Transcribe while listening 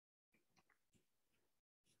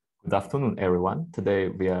Good afternoon, everyone. Today,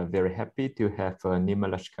 we are very happy to have Nima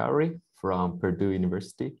Lashkari from Purdue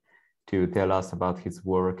University to tell us about his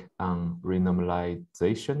work on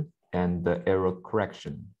renormalization and error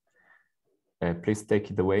correction. Please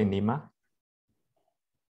take it away, Nima.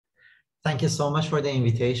 Thank you so much for the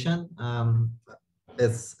invitation.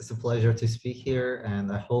 It's a pleasure to speak here,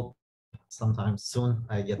 and I hope sometime soon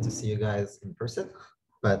I get to see you guys in person.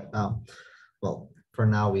 But well, for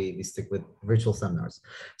now, we stick with virtual seminars.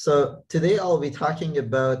 So today I'll be talking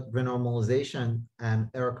about renormalization and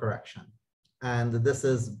error correction. And this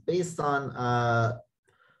is based on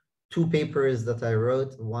two papers that I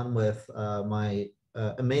wrote, one with my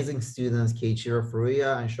amazing students, Keiichiro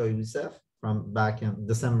Furuya and Sho Youssef, from back in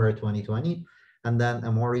December 2020. And then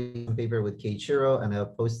a more recent paper with Keiichiro and a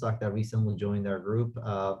postdoc that recently joined our group,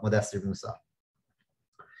 Modestir Musa.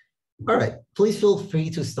 All right, please feel free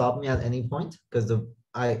to stop me at any point because it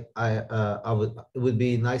would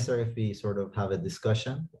be nicer if we sort of have a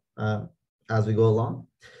discussion as we go along.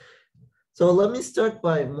 So let me start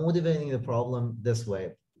by motivating the problem this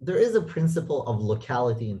way. There is a principle of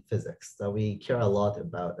locality in physics that we care a lot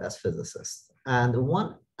about as physicists. And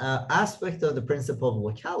one aspect of the principle of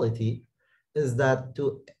locality is that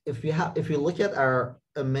if you look at our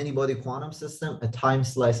many-body quantum system, a time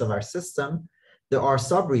slice of our system, there are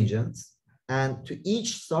subregions, and to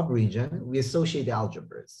each subregion, we associate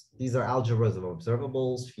algebras. These are algebras of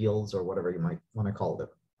observables, fields, or whatever you might want to call them.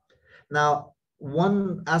 Now,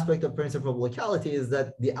 one aspect of principle of locality is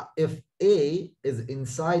that if A is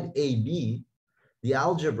inside AB, the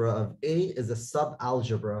algebra of A is a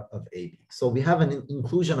subalgebra of AB. So we have an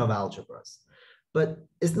inclusion of algebras. But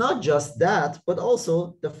it's not just that, but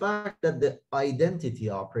also the fact that the identity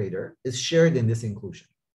operator is shared in this inclusion.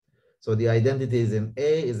 So the identity is in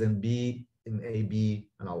A, is in B, in AB,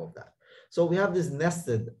 and all of that. So we have this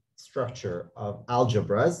nested structure of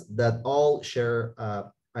algebras that all share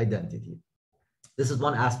identity. This is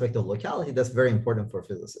one aspect of locality that's very important for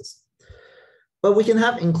physicists. But we can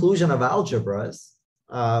have inclusion of algebras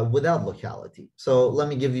without locality. So let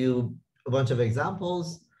me give you a bunch of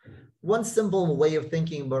examples. One simple way of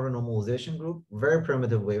thinking about a normalization group, very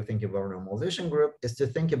primitive way of thinking about a normalization group, is to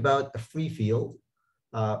think about a free field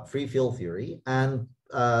theory. And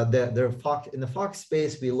in the Fock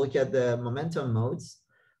space, we look at the momentum modes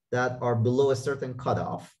that are below a certain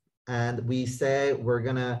cutoff. And we say we're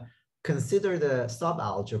going to consider the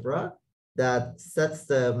subalgebra that sets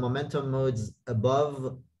the momentum modes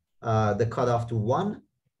above the cutoff to 1.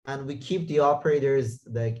 And we keep the operators,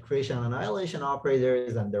 the creation and annihilation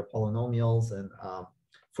operators and their polynomials and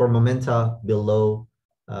for momenta below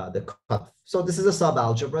the cutoff. So this is a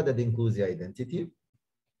subalgebra that includes the identity.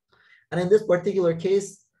 And in this particular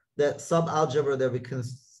case, the subalgebra that we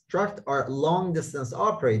construct are long distance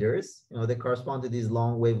operators. You know, they correspond to these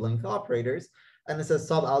long wavelength operators. And it's a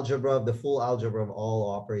subalgebra of the full algebra of all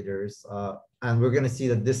operators. And we're going to see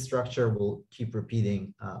that this structure will keep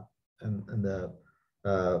repeating in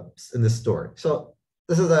the story. So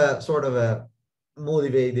this is a sort of a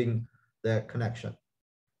motivating the connection.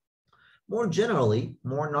 More generally,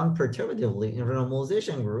 more non-perturbatively, in a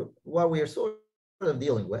renormalization group, what we are sort of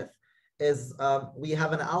dealing with is we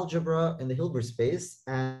have an algebra in the Hilbert space,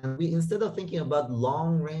 and we, instead of thinking about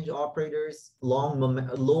long-range operators, low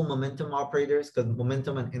momentum operators, because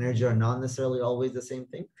momentum and energy are not necessarily always the same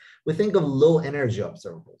thing, we think of low-energy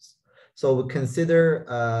observables. So we consider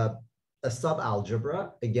a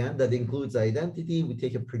subalgebra, again, that includes identity. We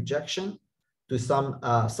take a projection to some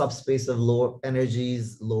subspace of lower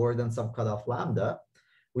energies lower than some cutoff lambda.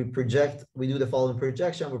 We do the following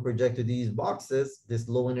projection. We project to these boxes, this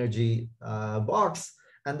low energy box.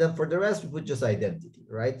 And then for the rest, we put just identity,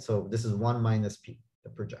 right? So this is 1 minus P, the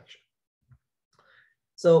projection.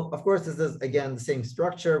 So of course, this is, again, the same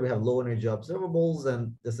structure. We have low energy observables,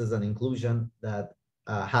 and this is an inclusion that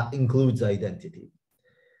includes identity.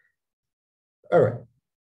 All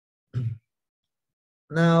right.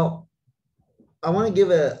 Now, I want to give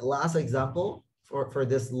a last example for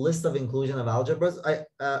this list of inclusion of algebras.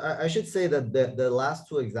 I should say that the last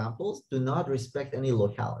two examples do not respect any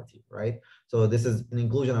locality, right? So this is an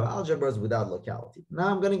inclusion of algebras without locality. Now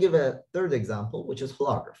I'm going to give a third example, which is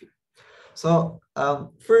holography. So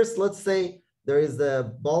first, let's say there is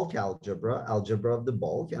the bulk algebra of the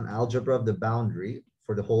bulk, and algebra of the boundary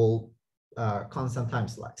for the whole constant time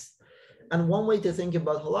slice. And one way to think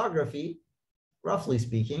about holography, roughly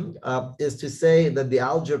speaking, is to say that the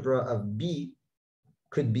algebra of B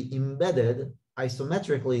could be embedded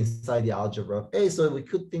isometrically inside the algebra of A. So we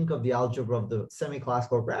could think of the algebra of the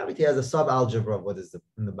semi-classical gravity as a subalgebra of what is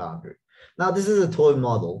in the boundary. Now, this is a toy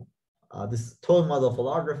model this toy model of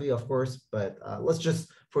holography, of course, but let's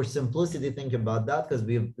just, for simplicity, think about that, because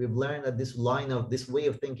we've learned that this way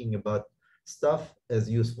of thinking about stuff is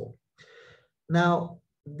useful. Now,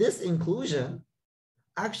 this inclusion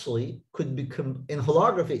actually could be in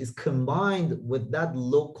holography is combined with that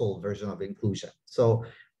local version of inclusion. So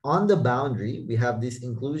on the boundary, we have this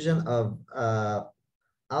inclusion of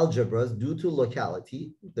algebras due to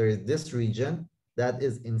locality. There is this region that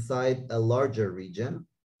is inside a larger region.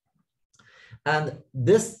 And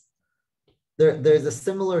this, there's a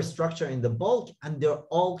similar structure in the bulk, and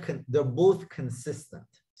they're both consistent.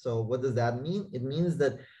 So what does that mean? It means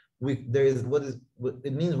that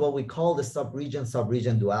it means what we call the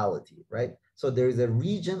sub-region duality, right? So there is a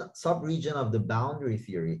sub-region of the boundary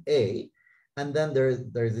theory A, and then there's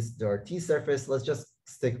this RT surface. Let's just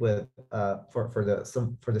stick with for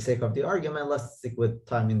the sake of the argument, let's stick with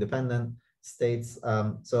time-independent states.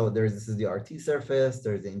 So this is the RT surface,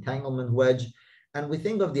 there's the entanglement wedge, and we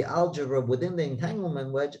think of the algebra within the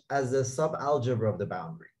entanglement wedge as a sub-algebra of the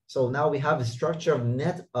boundary. So now we have a structure of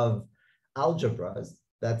net of algebras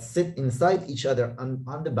that sit inside each other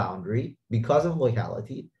on the boundary because of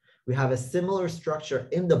locality. We have a similar structure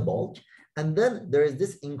in the bulk, and then there is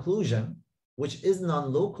this inclusion, which is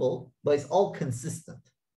non-local, but it's all consistent,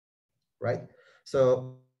 right?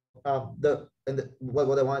 So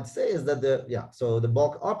what I wanted to say is that the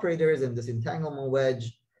bulk operators in this entanglement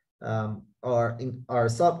wedge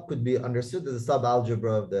could be understood as a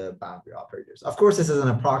sub-algebra of the boundary operators. Of course, this is an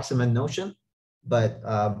approximate notion, but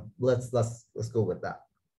let's go with that.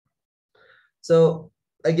 So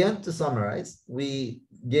again, to summarize, we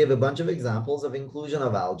gave a bunch of examples of inclusion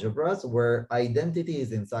of algebras where identity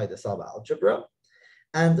is inside the sub-algebra.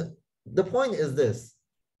 And the point is this: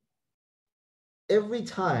 every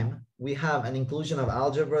time we have an inclusion of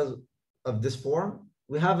algebras of this form,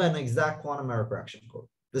 we have an exact quantum error correction code.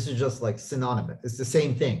 This is just like synonymous. It's the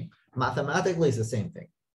same thing. Mathematically, it's the same thing.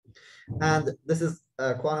 And this is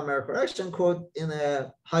a quantum error correction code in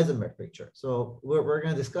a Heisenberg picture. So we're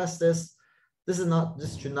going to discuss this. This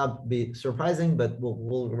should not be surprising, but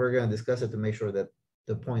we're going to discuss it to make sure that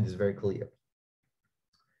the point is very clear.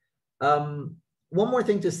 One more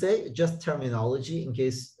thing to say, just terminology, in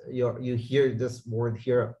case you hear this word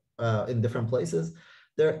here in different places.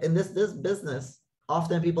 In this business,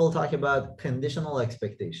 often people talk about conditional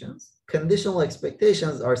expectations. Conditional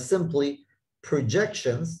expectations are simply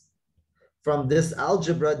projections from this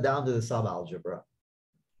algebra down to the sub-algebra.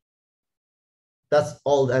 That's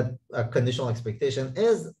all that a conditional expectation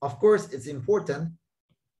is. Of course, it's important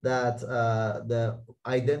that the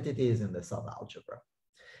identity is in the sub-algebra.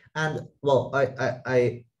 And well,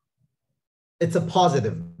 it's a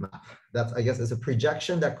positive map. That's, I guess, it's a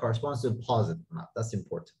projection that corresponds to a positive map. That's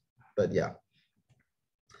important, but yeah.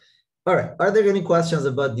 All right, are there any questions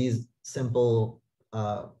about these simple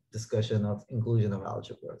discussion of inclusion of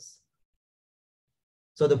algebras?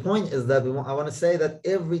 So the point is that I want to say that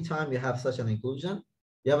every time you have such an inclusion,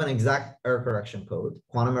 you have an exact error correction code,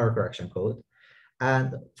 quantum error correction code.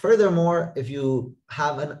 And furthermore, if you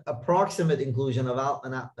have an approximate inclusion of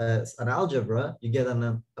an algebra, you get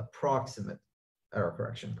an approximate error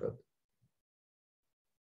correction code.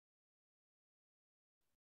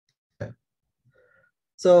 Okay.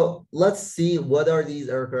 So let's see what are these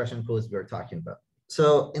error correction codes we're talking about.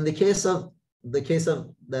 So in the case of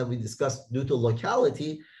that we discussed due to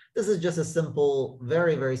locality, this is just a simple,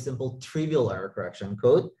 very, very simple trivial error correction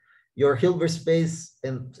code. Your Hilbert space,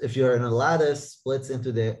 and if you're in a lattice, splits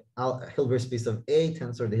into the Hilbert space of A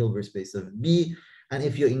tensor the Hilbert space of B. And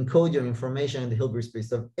if you encode your information in the Hilbert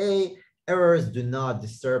space of A, errors do not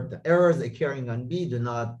disturb them. Errors occurring on B do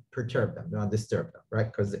not perturb them, do not disturb them, right?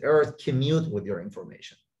 Because the errors commute with your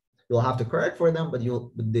information. You'll have to correct for them, but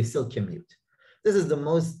they still commute. This is the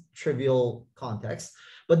most trivial context.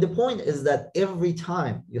 But the point is that every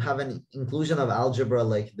time you have an inclusion of algebra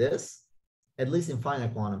like this, at least in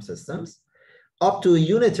finite quantum systems, up to a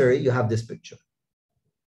unitary, you have this picture.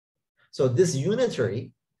 So this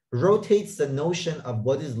unitary rotates the notion of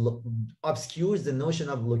obscures the notion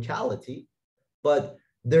of locality, but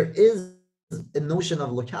there is a notion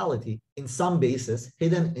of locality in some basis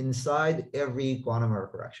hidden inside every quantum error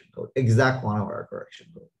correction code, exact quantum error correction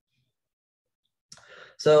code.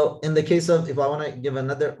 So in the case of, if I want to give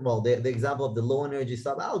another, well, the example of the low energy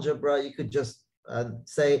subalgebra, you could just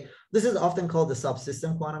say, this is often called the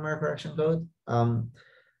subsystem quantum error correction code.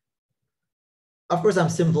 Of course, I'm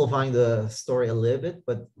simplifying the story a little bit,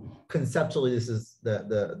 but conceptually, this is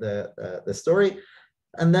the story.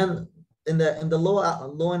 And then in the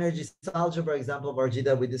low energy algebra example of RG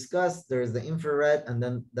that we discussed, there is the infrared, and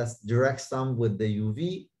then that's direct sum with the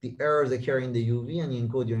UV. The errors occur in the UV, and you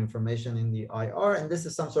encode your information in the IR. And this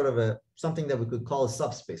is some sort of something that we could call a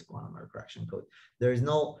subspace quantum error correction code. There is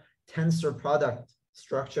no tensor product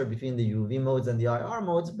structure between the UV modes and the IR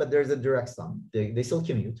modes, but there's a direct sum. They still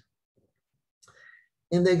commute.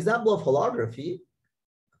 In the example of holography,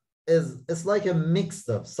 it's like a mix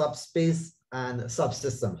of subspace and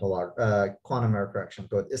subsystem quantum error correction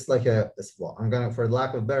code. It's like well, I'm gonna, for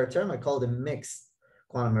lack of a better term, I call it a mixed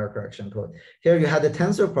quantum error correction code. Here you had a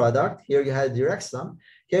tensor product. Here you had a direct sum.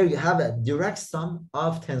 Here you have a direct sum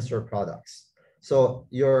of tensor products. So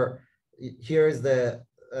here's the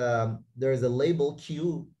there's a label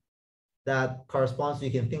Q that corresponds.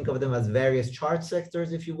 You can think of them as various charge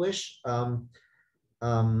sectors if you wish. And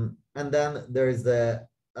then there's the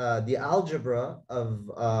algebra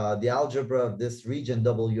of this region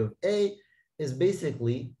W of A is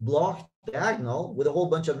basically block diagonal with a whole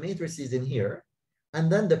bunch of matrices in here, and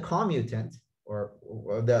then the commutant or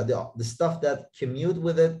the stuff that commute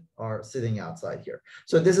with it are sitting outside here.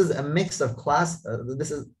 So this is a mix of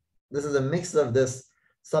this is a mix of this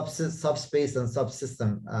subspace and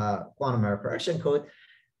subsystem quantum error correction code.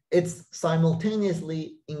 It's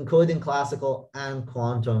simultaneously encoding classical and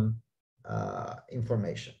quantum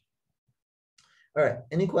information. All right,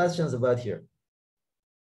 any questions about here?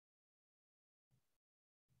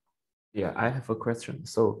 Yeah, I have a question.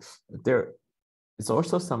 So there is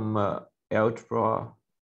also some algebra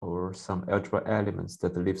or some algebra elements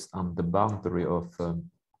that lives on the boundary of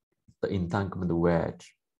the entanglement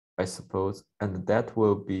wedge, I suppose, and that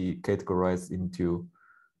will be categorized into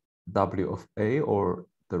W of A or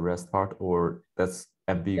the rest part, or that's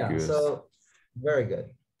ambiguous? Yeah, so very good.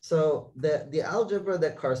 So the algebra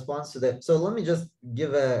that corresponds to that, so let me just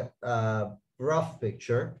give a rough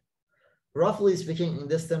picture. Roughly speaking, in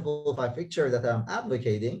this simplified picture that I'm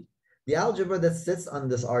advocating, the algebra that sits on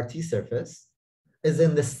this RT surface is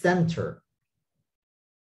in the center,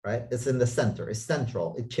 right? It's in the center, it's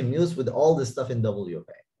central. It commutes with all this stuff in W of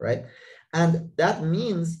A, right? And that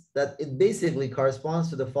means that it basically corresponds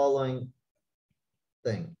to the following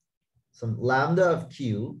thing. Some lambda of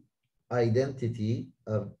Q, identity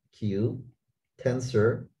of Q,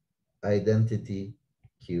 tensor, identity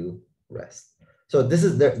Q, rest. So this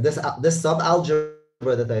is this sub-algebra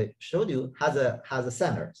that I showed you has a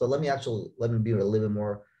center. So let me be a little bit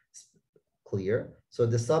more clear. So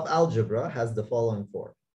the sub-algebra has the following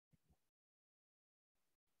form,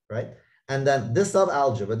 right? And then this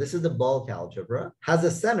sub-algebra, this is the bulk algebra, has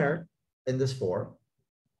a center in this form,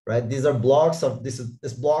 right? These are blocks of this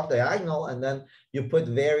block diagonal, and then you put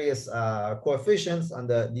various coefficients on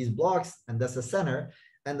these blocks, and that's the center.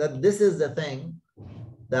 And then this is the thing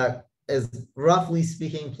that is roughly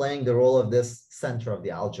speaking playing the role of this center of the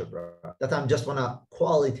algebra that I'm just wanna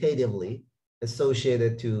qualitatively associate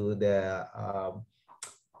it to the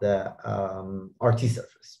RT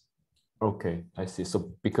surface. Okay, I see.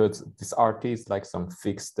 So because this RT is like some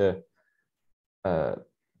fixed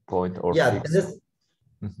point or fixed.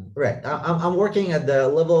 Right. I'm working at the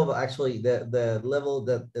level of actually the level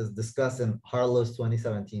that is discussed in Harlow's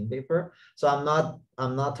 2017 paper. So I'm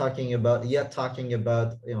not talking about you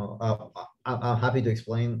know, I'm happy to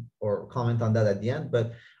explain or comment on that at the end.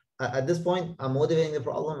 But at this point, I'm motivating the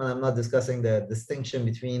problem, and I'm not discussing the distinction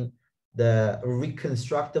between the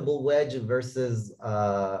reconstructible wedge versus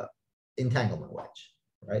entanglement wedge,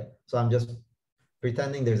 right? So I'm just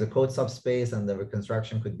pretending there's a code subspace and the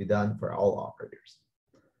reconstruction could be done for all operators.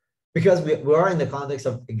 Because we are in the context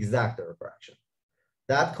of exact error correction.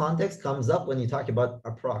 That context comes up when you talk about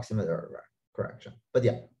approximate error correction. But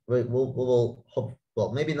yeah, we'll hope,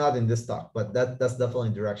 well, maybe not in this talk, but that's definitely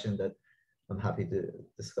a direction that I'm happy to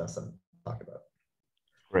discuss and talk about.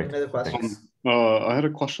 Great. Any other questions? I had a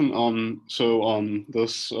question.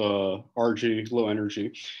 This RG low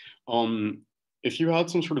energy. If you had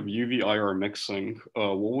some sort of UV-IR mixing,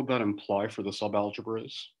 what would that imply for the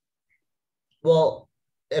subalgebras? Well,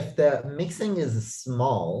 if the mixing is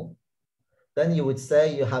small, then you would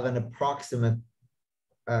say you have an approximate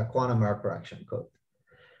quantum error correction code.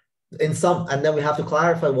 And then we have to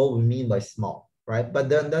clarify what we mean by small, right? But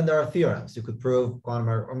then there are theorems. You could prove quantum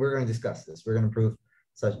error, and we're going to discuss this. We're going to prove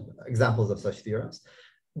such examples of such theorems.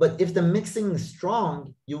 But if the mixing is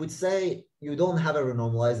strong, you would say you don't have a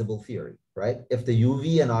renormalizable theory, right? If the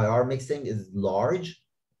UV and IR mixing is large,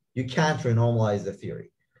 you can't renormalize the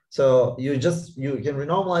theory. So you can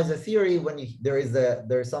renormalize a theory when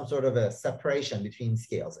there's some sort of a separation between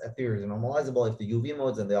scales. A theory is normalizable if the UV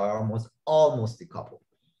modes and the IR modes almost decouple.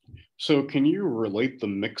 So can you relate the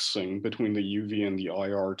mixing between the UV and the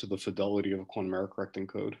IR to the fidelity of a quantum error correcting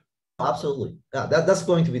code? Absolutely. That's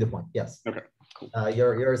going to be the point. Yes. Okay, cool.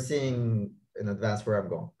 You're seeing in advance where I'm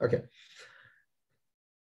going. Okay.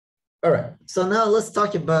 All right. So now let's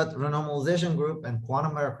talk about renormalization group and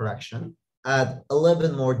quantum error correction at a little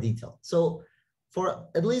bit more detail. So for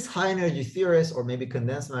at least high energy theorists or maybe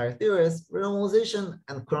condensed matter theorists, renormalization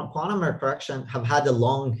and quantum error correction have had a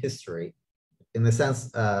long history in the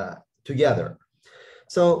sense together.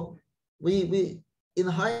 So we in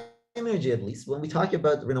high energy, at least, when we talk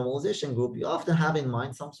about renormalization group, you often have in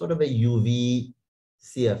mind some sort of a UV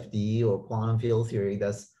CFD or quantum field theory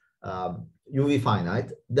that's UV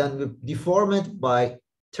finite. Then we deform it by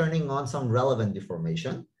turning on some relevant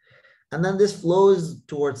deformation. And then this flows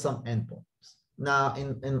towards some endpoints. Now,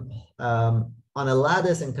 on a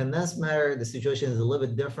lattice in condensed matter, the situation is a little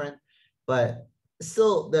bit different, but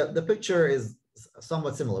still the picture is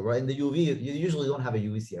somewhat similar, right? In the UV, you usually don't have a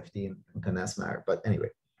UV CFD in condensed matter, but anyway.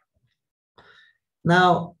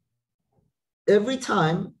 Now, every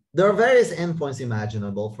time, there are various endpoints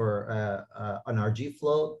imaginable for an RG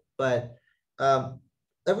flow, but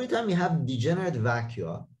every time you have degenerate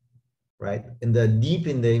vacua, right, deep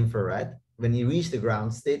in the infrared, when you reach the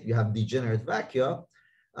ground state, you have degenerate vacua,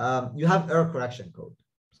 you have error correction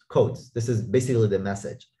codes. This is basically the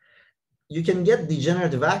message. You can get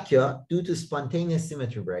degenerate vacua due to spontaneous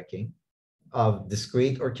symmetry breaking of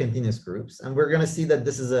discrete or continuous groups. And we're going to see that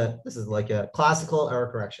this is like a classical error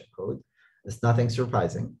correction code. It's nothing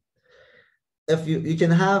surprising. If you can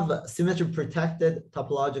have symmetry protected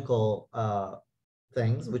topological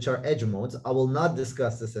things, which are edge modes. I will not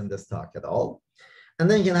discuss this in this talk at all. And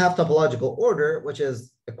then you can have topological order, which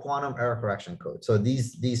is a quantum error correction code. So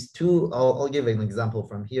these two, I'll give an example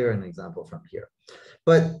from here and an example from here.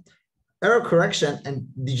 But error correction and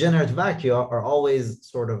degenerate vacua are always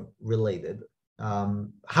sort of related,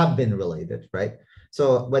 have been related, right?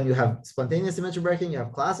 So when you have spontaneous symmetry breaking, you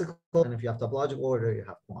have classical, and if you have topological order, you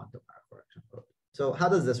have quantum error correction code. So how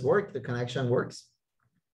does this work? The connection works.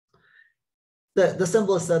 The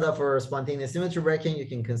simplest setup for spontaneous symmetry breaking, you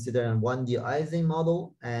can consider a 1D Ising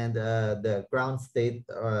model, and the ground state,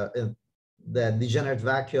 the degenerate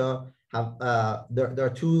vacua have the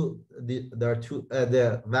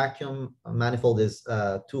vacuum manifold is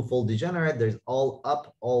twofold degenerate. There's all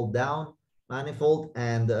up, all down manifold,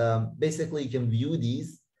 and basically you can view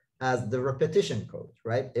these as the repetition code,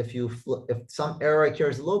 right? If some error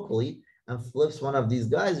occurs locally and flips one of these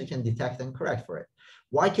guys, you can detect and correct for it.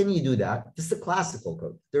 Why can you do that? This is a classical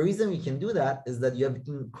code. The reason you can do that is that you have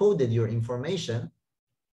encoded your information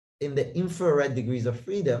in the infrared degrees of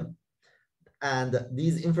freedom, and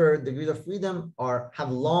these infrared degrees of freedom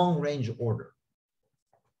have long range order.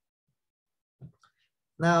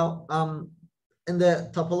 Now, in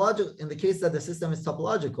the case that the system is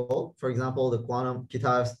topological, for example, the quantum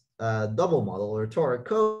Kitaev's double model or toric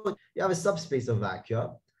code, you have a subspace of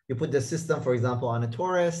vacua. You put the system, for example, on a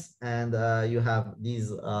torus, and you have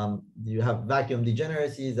these, you have vacuum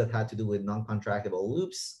degeneracies that had to do with non-contractible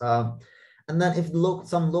loops. And then if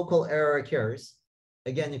some local error occurs,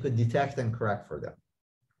 again, you could detect and correct for them.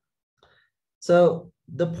 So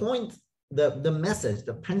the point, the message,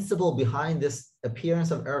 the principle behind this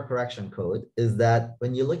appearance of error correction code is that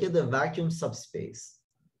when you look at the vacuum subspace,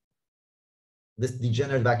 this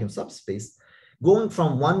degenerate vacuum subspace, going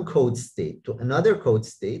from one code state to another code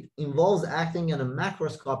state involves acting in a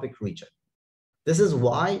macroscopic region. This is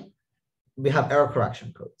why we have error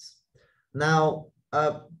correction codes. Now,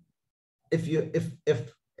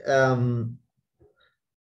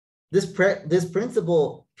 this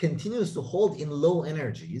principle continues to hold in low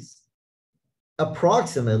energies,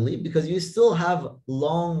 approximately, because you still have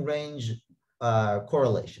long range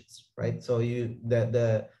correlations, right? So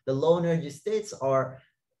the low energy states are,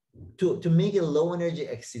 to make a low energy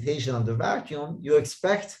excitation of the vacuum, you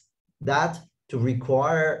expect that to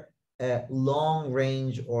require a long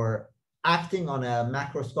range or acting on a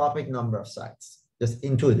macroscopic number of sites, just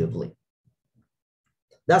intuitively.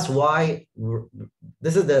 That's why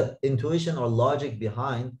this is the intuition or logic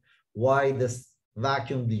behind why this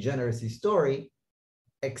vacuum degeneracy story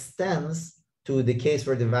extends to the case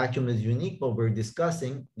where the vacuum is unique, but we're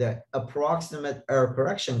discussing the approximate error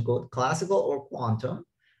correction code, classical or quantum,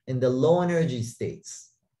 in the low energy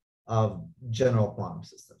states of general quantum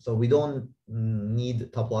systems. So we don't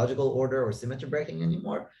need topological order or symmetry breaking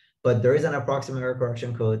anymore, but there is an approximate error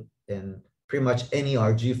correction code in pretty much any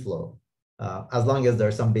RG flow, as long as there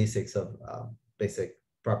are some basics of basic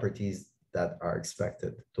properties that are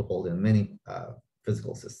expected to hold in many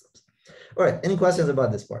physical systems. All right, any questions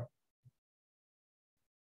about this part?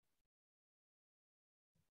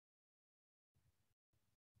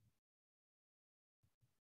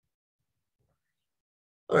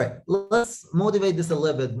 All right, let's motivate this a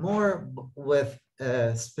little bit more with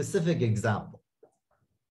a specific example.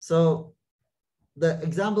 So the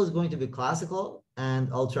example is going to be classical, and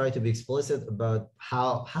I'll try to be explicit about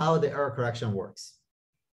how the error correction works.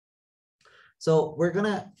 So we're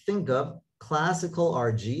gonna think of classical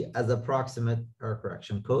RG as approximate error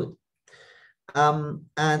correction code. And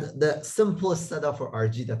the simplest setup for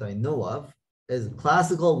RG that I know of is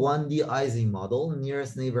classical 1D Ising model,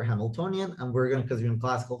 nearest neighbor Hamiltonian. And we're gonna, because we're in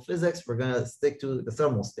classical physics, we're gonna stick to the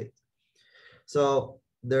thermal state. So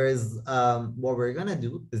there is, what we're gonna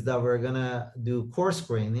do is that we're gonna do coarse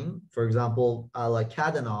graining, for example, like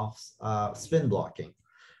Kadanoff's spin blocking.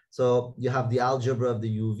 So you have the algebra of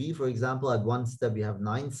the UV, for example, at one step you have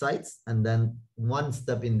 9 sites, and then one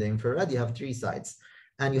step in the infrared, you have 3 sites.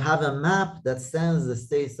 And you have a map that sends the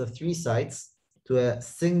states of 3 sites to a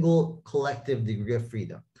single collective degree of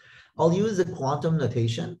freedom. I'll use the quantum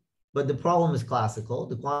notation, but the problem is classical.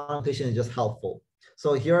 The quantum notation is just helpful.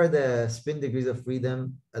 So here are the spin degrees of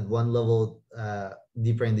freedom at one level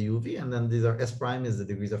deeper in the UV, and then these are S prime is the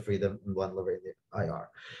degrees of freedom in one level in the IR.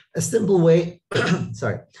 A simple way,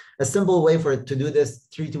 a simple way for it to do this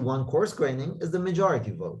 3-to-1 coarse graining is the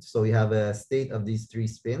majority vote. So we have a state of these 3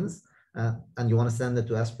 spins, and you want to send it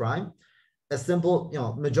to S prime. A simple,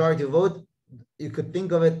 majority vote, you could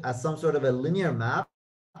think of it as some sort of a linear map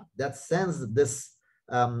that sends this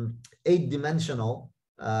 8-dimensional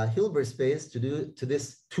Hilbert space to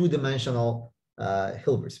this 2-dimensional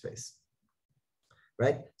Hilbert space,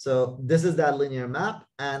 right? So this is that linear map,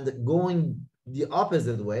 and going the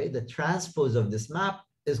opposite way, the transpose of this map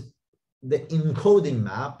is the encoding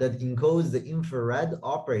map that encodes the infrared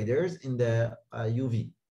operators in the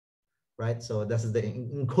UV, right? So this is the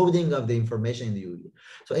encoding of the information in the UV.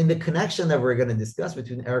 So in the connection that we're going to discuss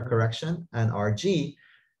between error correction and RG,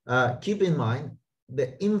 keep in mind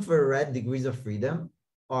the infrared degrees of freedom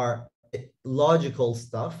are logical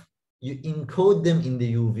stuff. You encode them in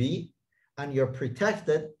the UV, and you're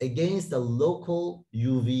protected against the local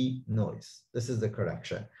UV noise. This is the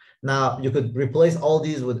correction. Now, you could replace all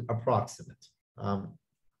these with approximate.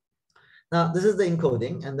 Now, this is the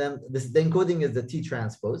encoding, and then the encoding is the T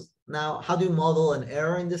transpose. Now, how do you model an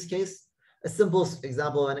error in this case? A simple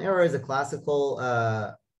example of an error is a classical,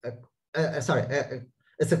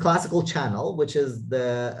 it's a classical channel, which is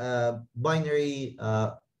the binary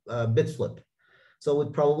bit flip. So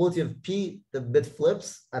with probability of P, the bit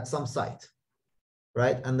flips at some site,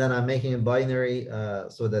 right? And then I'm making a binary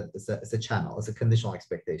so that it's a channel, it's a conditional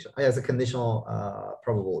expectation. It's a conditional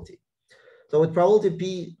probability. So with probability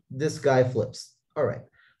P, this guy flips. All right.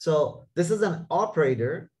 So this is an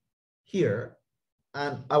operator here,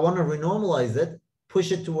 and I want to renormalize it,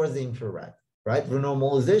 push it towards the infrared, right?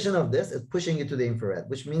 Renormalization of this is pushing it to the infrared,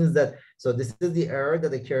 which means that, so this is the error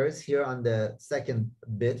that occurs here on the second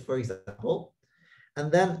bit, for example.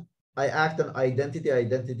 And then I act on identity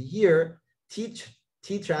here. T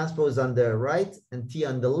transpose on the right and T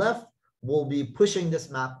on the left will be pushing this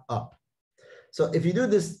map up. So if you do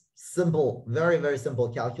this simple, very, very simple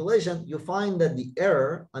calculation, you find that the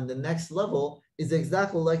error on the next level is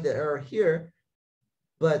exactly like the error here,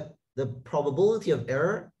 but the probability of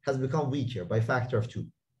error has become weaker by a factor of 2.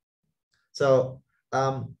 So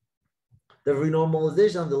the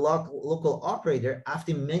renormalization of the local operator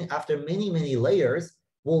after many layers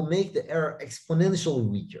will make the error exponentially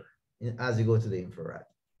weaker as you go to the infrared.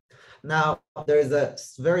 Now, there is a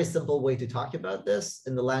very simple way to talk about this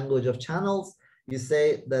in the language of channels. You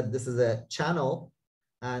say that this is a channel,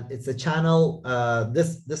 and it's a channel.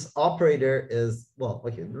 This operator is, well,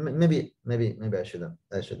 okay. Maybe I should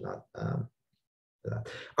not do that.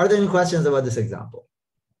 Are there any questions about this example?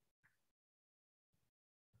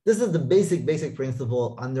 This is the basic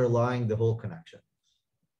principle underlying the whole connection.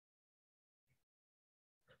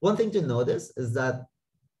 One thing to notice is that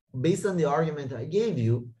based on the argument I gave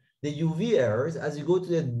you, the UV errors, as you go to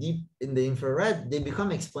the deep in the infrared, they become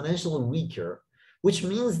exponentially weaker, which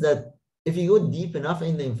means that if you go deep enough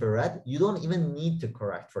in the infrared, you don't even need to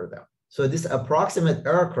correct for them. So this approximate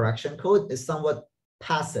error correction code is somewhat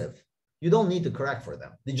passive. You don't need to correct for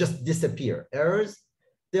them. They just disappear. Errors,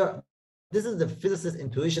 this is the physicist's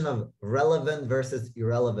intuition of relevant versus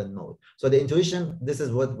irrelevant mode. So the intuition, this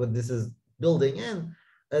is what this is building in,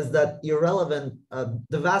 is that irrelevant,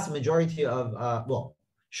 the vast majority of,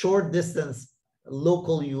 short distance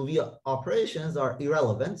local UV operations are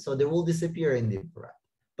irrelevant, so they will disappear in the infrared.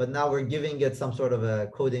 But now we're giving it some sort of a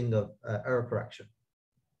coding of error correction.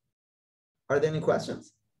 Are there any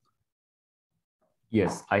questions?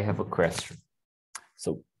 Yes, I have a question.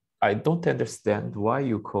 So I don't understand why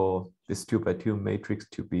you call this 2x2 matrix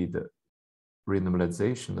to be the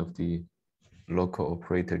renormalization of the local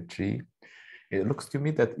operator G, it looks to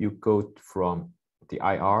me that you go from the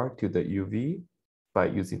IR to the UV by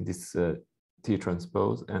using this T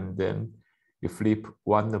transpose, and then you flip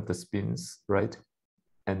one of the spins, right?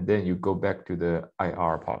 And then you go back to the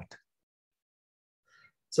IR part.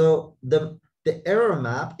 So the error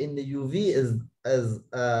map in the UV is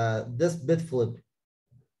this bit flip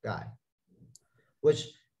guy, which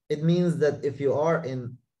it means that if you are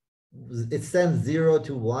in, it sends 0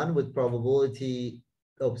 to 1 with probability,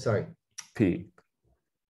 oh, sorry. P.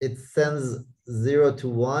 It sends 0 to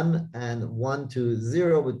 1 and 1 to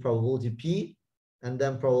 0 with probability P, and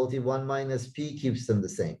then probability 1 minus P keeps them the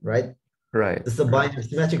same, right? Right. This is a binary,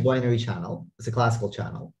 symmetric binary channel. It's a classical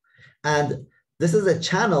channel. And this is a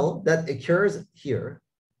channel that occurs here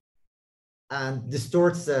and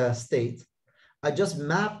distorts state. I just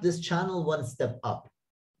map this channel one step up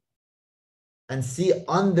and see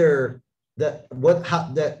under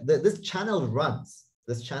this channel runs.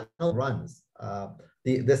 This channel runs.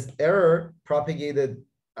 This error propagated.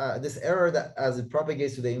 This error that as it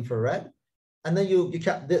propagates to the infrared, and then you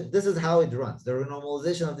can. This is how it runs. The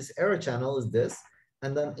renormalization of this error channel is this,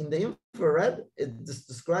 and then in the infrared, it's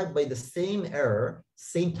described by the same error,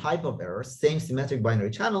 same type of error, same symmetric binary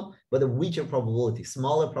channel, but a weaker probability,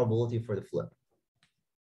 smaller probability for the flip.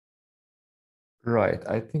 Right.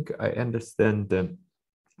 I think I understand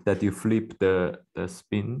that you flip the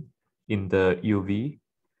spin in the UV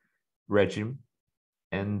regime,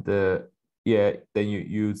 and yeah, then you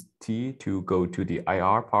use T to go to the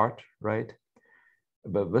IR part, right?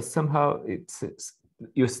 But somehow it's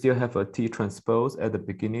you still have a T transpose at the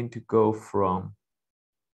beginning to go from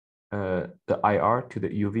the IR to the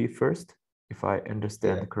UV first, if I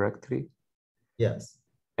understand correctly. Yes.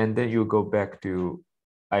 And then you go back to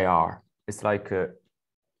IR. It's like,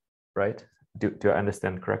 right? Do I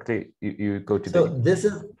understand correctly? You go to so this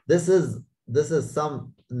is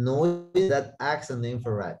some noise that acts on the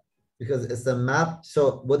infrared because it's a map.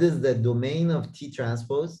 So what is the domain of T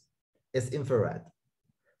transpose? It's infrared.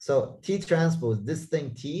 So T transpose, this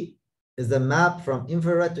thing T, is a map from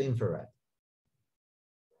infrared to infrared.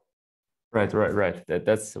 Right.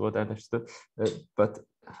 That's what I understood. But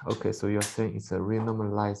okay, so you're saying it's a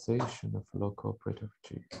renormalization of local operator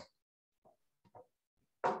G.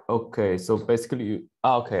 Okay, so basically,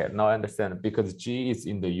 okay, now I understand, because G is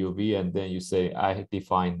in the UV, and then you say I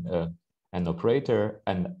define an operator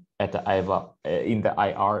and at the in the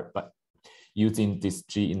IR, but using this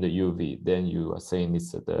G in the UV, then you are saying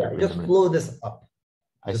it's the just blow this up.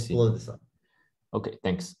 Just blow this up. Okay,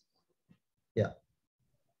 thanks. Yeah.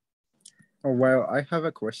 Oh, well, I have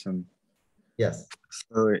a question. Yes.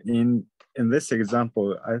 So in this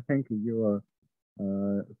example, I think you are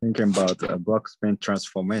thinking about a block spin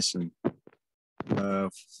transformation.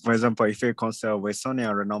 For example, if you consider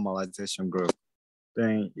Wilsonian renormalization group,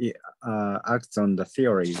 then it acts on the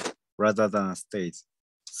theory rather than a state.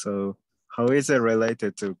 So how is it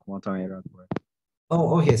related to quantum error?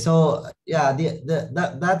 Oh, okay. So yeah,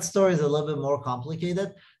 that story is a little bit more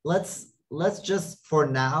complicated. Let's just for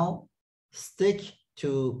now stick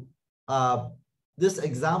to this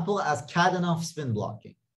example as Kadanoff spin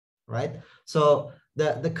blocking, right? So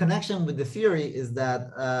the connection with the theory is that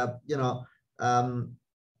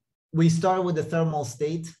we start with the thermal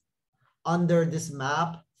state. Under this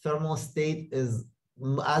map, thermal state is,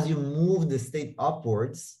 as you move the state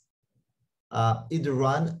upwards, it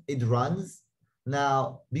runs.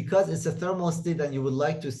 Now, because it's a thermal state and you would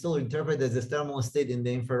like to still interpret it as a thermal state in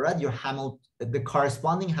the infrared, the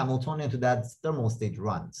corresponding Hamiltonian to that thermal state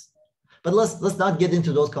runs. But let's not get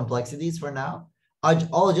into those complexities for now.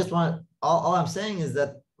 All I'm saying is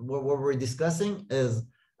that what we're discussing is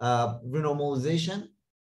renormalization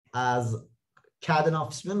as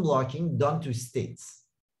Kadanoff spin blocking done to states,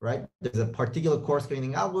 right? There's a particular coarse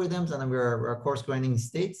graining algorithms, and then we're coarse graining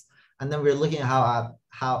states, and then we're looking at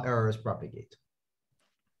how errors propagate.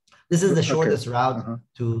 This is the shortest route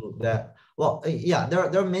to that. Well, yeah,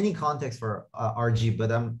 there are many contexts for RG, but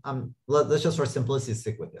let's just for simplicity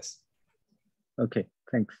stick with this. Okay,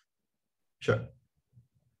 thanks. Sure.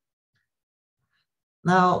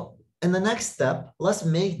 Now, in the next step, let's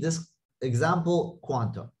make this example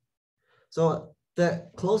quantum. So the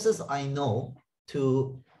closest I know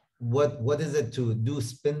to what is it to do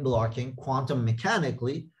spin blocking quantum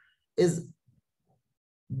mechanically is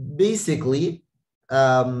basically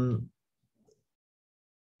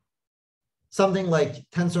something like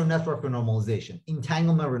tensor network renormalization,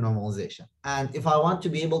 entanglement renormalization. And if I want to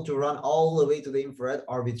be able to run all the way to the infrared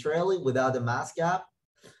arbitrarily without a mass gap,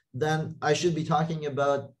 then I should be talking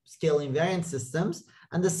about scale invariant systems.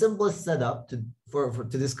 And the simplest setup to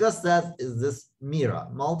discuss that is this MERA,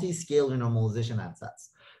 multi-scale renormalization ansatz.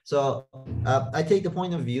 So I take the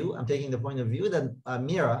point of view, I'm taking the point of view that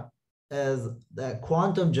MERA is the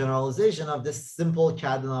quantum generalization of this simple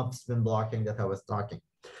Kadanoff spin blocking that I was talking.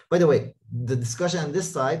 By the way, the discussion on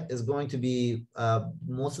this side is going to be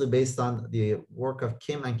mostly based on the work of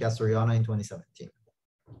Kim and Castoriano in 2017.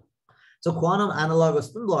 So quantum analog of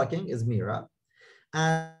spin blocking is MERA.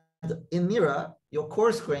 And in MERA, your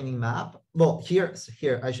coarse graining map, well, here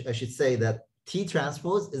I should say that T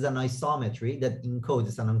transpose is an isometry that encodes,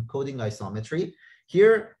 it's an encoding isometry.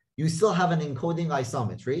 Here, you still have an encoding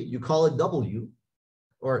isometry. You call it W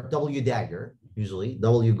or W dagger. Usually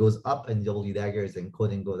W goes up and W dagger is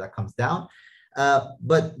encoding that comes down.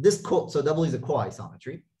 But this, so W is a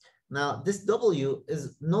co-isometry. Now, this W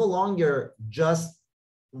is no longer just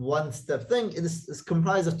one step thing. It is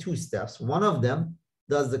comprised of two steps. One of them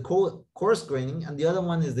does the coarse graining, and the other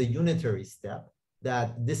one is the unitary step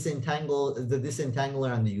that disentangles the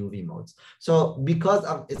disentangler and the UV modes. So because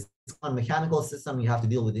of it's a mechanical system, you have to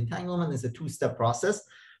deal with entanglement. It's a two-step process,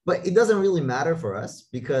 but it doesn't really matter for us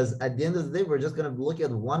because at the end of the day, we're just going to look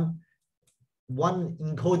at one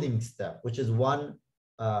encoding step, which is one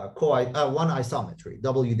isometry,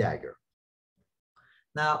 W dagger.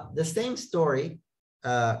 Now, the same story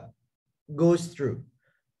goes through.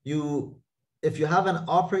 If you have an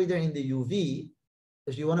operator in the UV,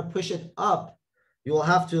 if you want to push it up, you will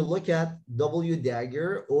have to look at W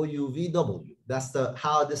dagger or UV W. That's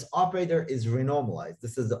how this operator is renormalized.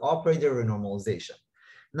 This is the operator renormalization.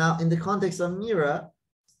 Now, in the context of MERA,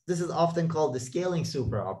 this is often called the scaling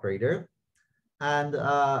superoperator. And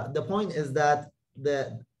the point is that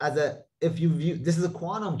if you view, this is a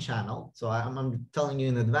quantum channel. So I'm telling you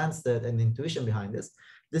in advance that an intuition behind this.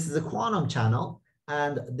 This is a quantum channel,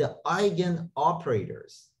 and the eigen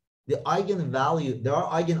operators, the eigenvalue, there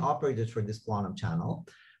are eigen operators for this quantum channel.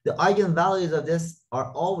 The eigenvalues of this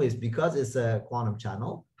are always, because it's a quantum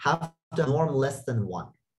channel, have to norm less than 1.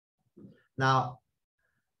 Now,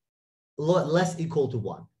 less equal to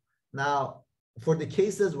 1. Now, for the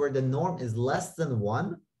cases where the norm is less than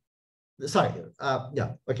 1, sorry,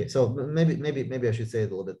 yeah, okay, so maybe I should say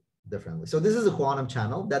it a little bit differently. So this is a quantum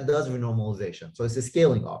channel that does renormalization. So it's a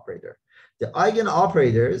scaling operator. The eigen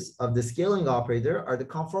operators of the scaling operator are the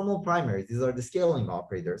conformal primaries. These are the scaling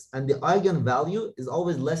operators. And the eigenvalue is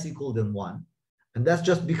always less equal than 1. And that's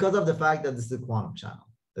just because of the fact that this is a quantum channel.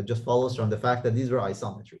 That just follows from the fact that these were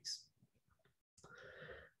isometries.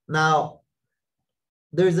 Now,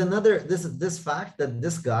 there's another, this fact that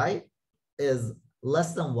this guy is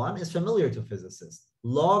less than 1 is familiar to physicists.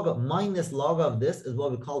 Minus log of this is what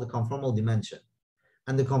we call the conformal dimension.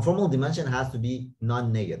 And the conformal dimension has to be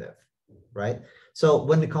non-negative, right? So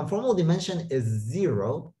when the conformal dimension is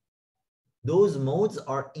 0, those modes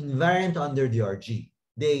are invariant under DRG.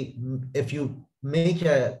 If you make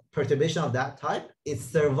a perturbation of that type, it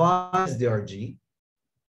survives DRG.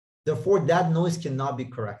 Therefore, that noise cannot be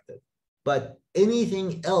corrected. But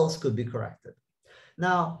anything else could be corrected.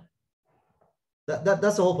 Now,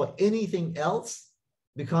 that's the whole point. Anything else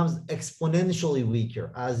becomes exponentially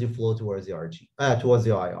weaker as you flow towards the towards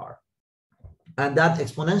the IR. And that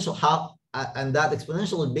exponential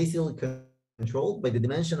is basically controlled by the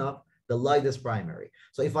dimension of the lightest primary.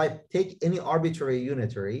 So if I take any arbitrary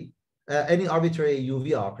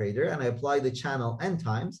UV operator and I apply the channel n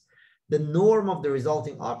times, the norm of the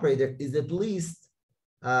resulting operator is at least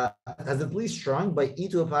shrunk by e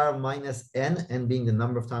to the power of minus n being the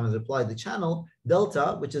number of times applied the channel,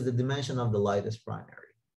 delta, which is the dimension of the lightest primary.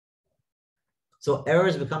 So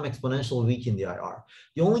errors become exponentially weak in the IR.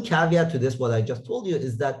 The only caveat to this, what I just told you,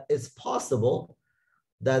 is that it's possible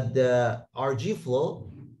that the RG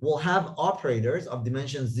flow will have operators of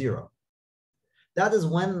dimension 0. That is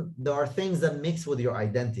when there are things that mix with your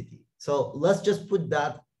identity. So let's just put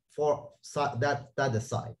that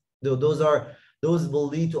aside. Those will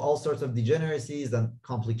lead to all sorts of degeneracies and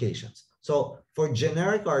complications. So for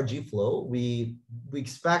generic RG flow, we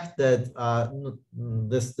expect that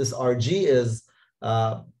this RG is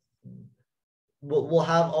will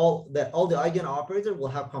have all the eigen operators will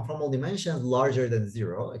have conformal dimensions larger than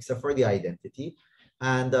 0, except for the identity,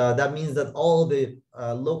 and that means that all the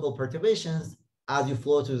local perturbations, as you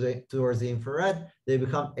flow towards the infrared, they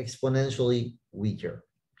become exponentially weaker.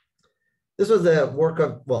 This was the work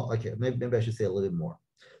of, well, okay, maybe I should say a little bit more.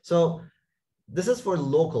 So this is for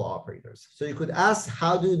local operators. So you could ask,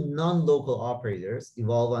 how do non-local operators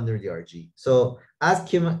evolve under DRG? So as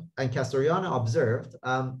Kim and Castoriano observed,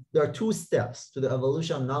 there are 2 steps to the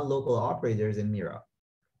evolution of non-local operators in MERA.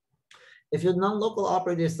 If your non-local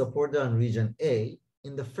operator is supported on region A,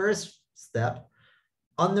 in the first step,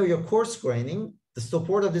 under your coarse graining, the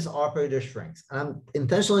support of this operator shrinks. And I'm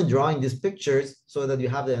intentionally drawing these pictures so that you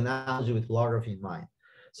have the analogy with holography in mind.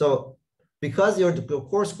 So because you're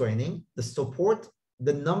coarse graining, the support,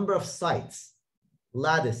 the number of sites,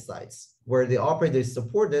 lattice sites, where the operator is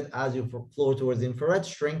supported as you flow towards the infrared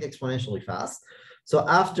shrink exponentially fast. So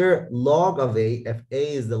after log of A, if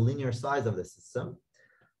A is the linear size of the system,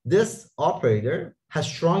 this operator has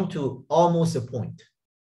shrunk to almost a point.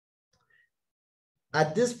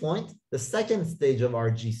 At this point, the second stage of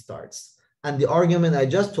RG starts, and the argument I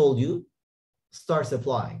just told you starts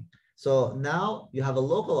applying. So now you have a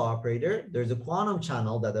local operator, there's a quantum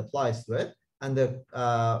channel that applies to it, and the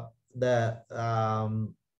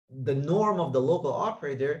norm of the local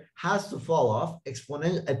operator has to fall off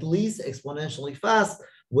at least exponentially fast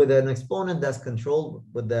with an exponent that's controlled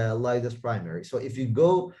with the lightest primary. So if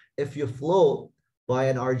you flow by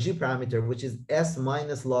an RG parameter, which is S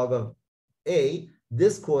minus log of A,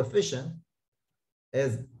 this coefficient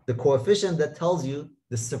is the coefficient that tells you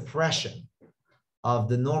the suppression of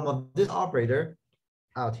the norm of this operator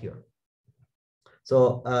out here.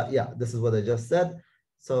 So yeah, this is what I just said.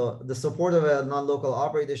 So the support of a non-local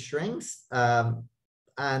operator shrinks, and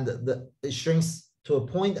it shrinks to a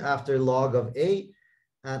point after log of A,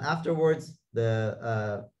 and afterwards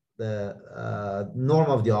the norm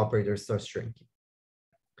of the operator starts shrinking.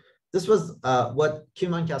 This was what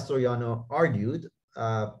Kim and Castoriano argued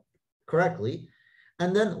correctly.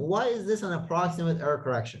 And then why is this an approximate error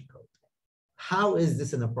correction code? How is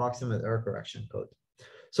this an approximate error correction code?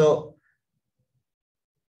 So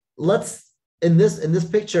let's, in this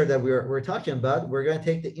picture that we're talking about, we're going to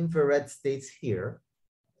take the infrared states here.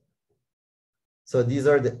 So these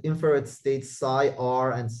are the infrared states psi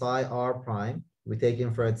r and psi r prime. We take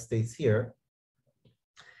infrared states here.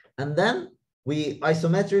 And then we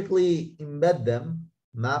isometrically embed them,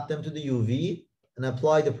 map them to the UV, and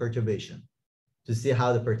apply the perturbation to see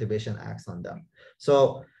how the perturbation acts on them.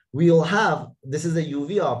 So we'll have, this is a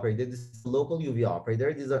UV operator, this is a local UV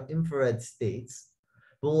operator, these are infrared states.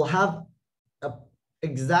 We'll have an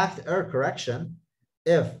exact error correction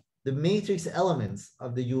if the matrix elements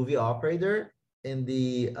of the UV operator in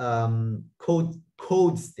the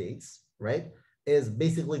code states, right, is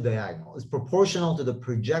basically diagonal. It's proportional to the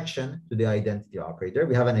projection to the identity operator.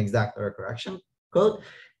 We have an exact error correction code.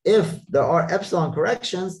 If there are epsilon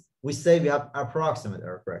corrections, we say we have approximate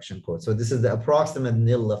error correction code. So this is the approximate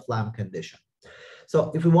nil Laflamme condition.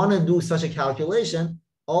 So if we want to do such a calculation,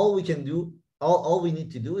 all we can do, all we need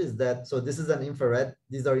to do is that, so this is an infrared,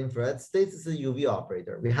 these are infrared states, this is a UV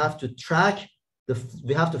operator. We have to track,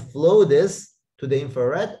 we have to flow this to the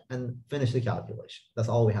infrared and finish the calculation. That's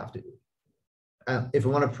all we have to do. And if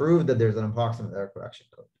we want to prove that there's an approximate error correction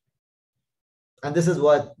code. And this is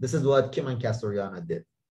what Kim and Castoriano did.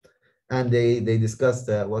 And they discussed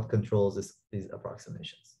what controls these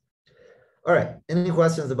approximations. All right, any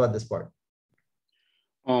questions about this part?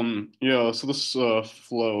 Yeah, so this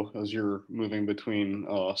flow as you're moving between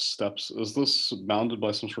steps, is this bounded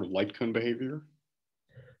by some sort of light cone behavior?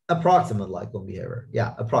 Approximate light cone behavior,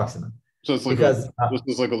 yeah, approximate. So it's like this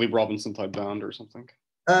is like a Lieb-Robinson type bound or something?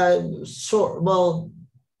 Sure, well,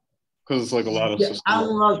 because it's like a lattice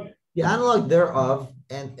system. The analog thereof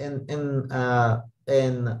in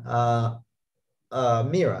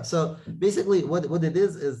MERA. So basically what it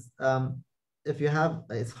is if you have,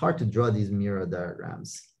 it's hard to draw these MERA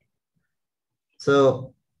diagrams.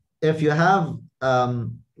 So if you have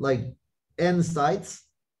like n sites,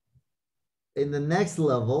 in the next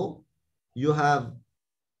level, you have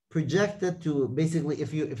projected to basically,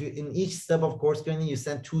 if you in each step of coarse graining, you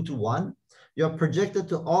send 2 to 1, you're projected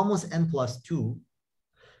to almost n plus 2.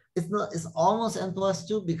 It's almost n plus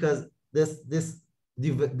 2 because this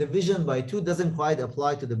division by 2 doesn't quite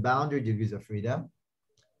apply to the boundary degrees of freedom.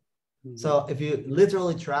 So if you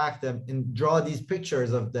literally track them and draw these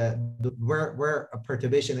pictures of where a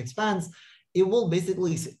perturbation expands, it will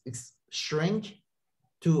basically shrink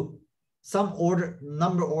to some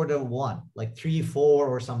number order 1, like 3, 4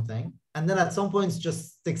 or something. And then at some point it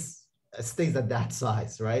just stays at that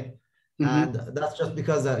size, right? And that's just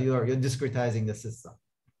because you're discretizing the system.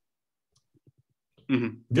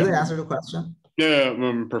 Did I answer the question? Yeah,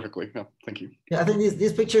 perfectly. Yeah, thank you. Yeah, I think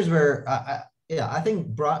these pictures were, yeah, I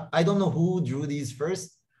think, I don't know who drew these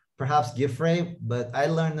first, perhaps Giffray, but I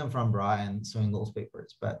learned them from Brian Swingle's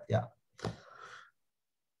papers, but yeah.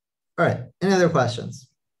 All right, any other questions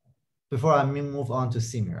before I move on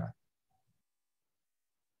to MERA?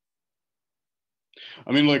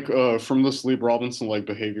 I mean, like from this Lieb-Robinson like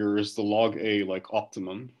behavior, is the log A like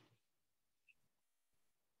optimum?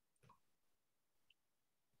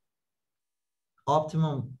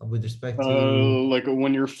 Optimum with respect to like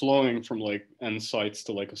when you're flowing from like n sites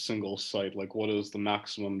to like a single site, like what is the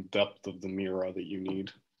maximum depth of the MERA that you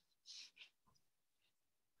need?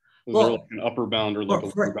 Is there like an upper bound or like a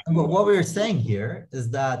lower bound? But what we're saying here is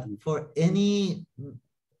that for any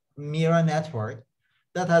MERA network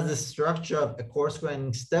that has a structure of a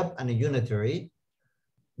corresponding step and a unitary,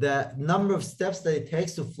 the number of steps that it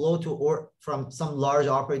takes to flow to or from some large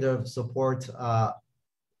operator of support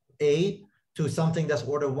A to something that's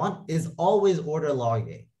order 1 is always order log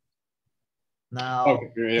A. Now,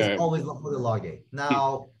 it's always order log A.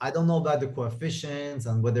 Now, I don't know about the coefficients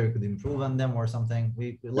and whether it could improve on them or something.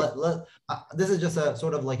 This is just a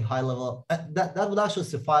sort of like high level. That would actually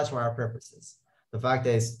suffice for our purposes. The fact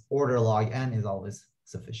that it's order log N is always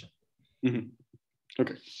sufficient.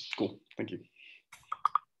 Okay, cool. Thank you.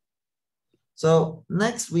 So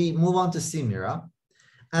next we move on to CMERA.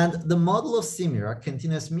 And the model of CMERA,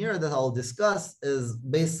 continuous MERA, that I'll discuss is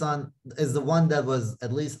the one that was,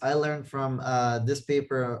 at least I learned from this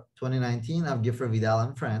paper 2019 of Gifford, Vidal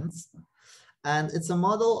and friends. And it's a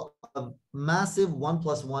model of massive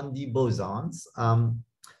 1+1D bosons.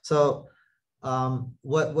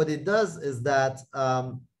 What it does is that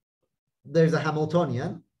there's a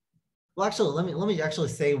Hamiltonian. Well, actually, let me actually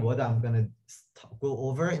say what I'm going to go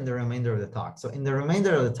over in the remainder of the talk. So in the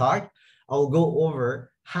remainder of the talk, I'll go over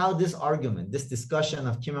how this argument, this discussion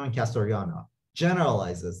of Kimmer and Castoriano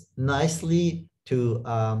generalizes nicely to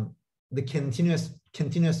the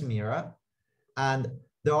continuous MERA. And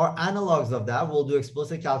there are analogs of that. We'll do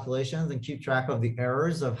explicit calculations and keep track of the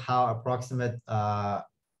errors of how approximate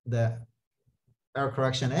the error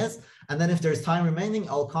correction is. And then if there's time remaining,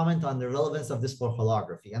 I'll comment on the relevance of this for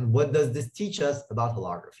holography. And what does this teach us about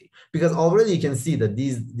holography? Because already you can see that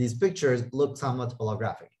these pictures look somewhat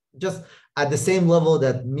holographic, just at the same level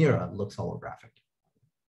that MERA looks holographic.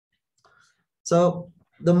 So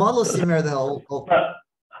the model of CMERA that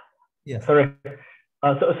yes. Sorry.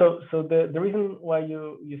 So the reason why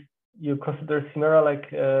you consider CMERA, like,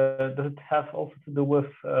 does it have also to do with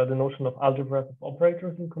the notion of algebras of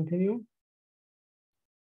operators in continuum?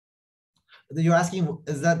 You're asking,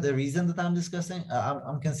 is that the reason that I'm discussing?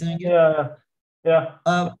 I'm considering it? Yeah.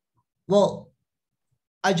 Well,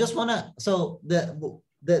 I just want to, so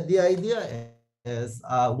the idea is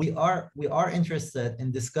we are interested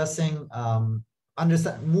in discussing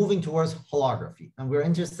moving towards holography, and we're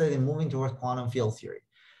interested in moving towards quantum field theory.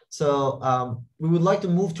 So we would like to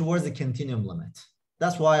move towards the continuum limit.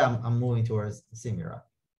 That's why I'm moving towards CMERA.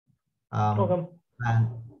 Okay. And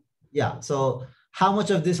yeah, so how much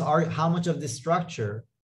of this structure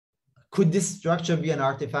could this structure be an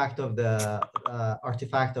artifact of the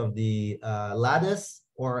lattice,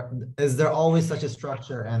 or is there always such a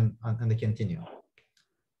structure and the continuum?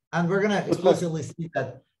 And we're going to explicitly see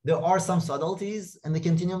that there are some subtleties in the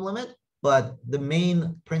continuum limit, but the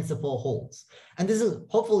main principle holds. And this is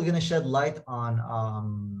hopefully going to shed light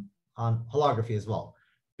on holography as well,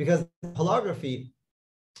 because holography,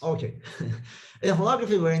 okay, in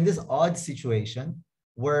holography, we're in this odd situation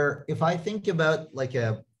where if I think about like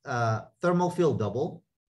a thermal field double,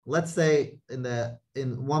 let's say in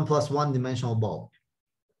 1+1 dimensional bulk.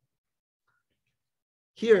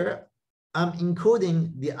 Here, I'm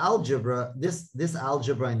encoding the algebra, this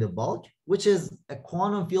algebra in the bulk, which is a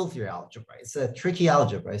quantum field theory algebra. It's a tricky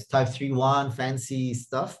algebra. It's type 3.1, fancy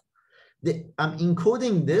stuff. I'm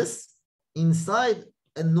encoding this inside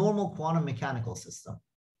a normal quantum mechanical system,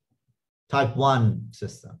 type 1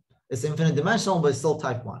 system. It's infinite dimensional, but it's still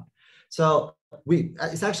type 1. So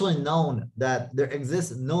it's actually known that there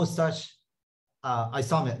exists no such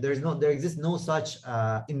isomet. There exists no such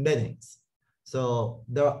embeddings. So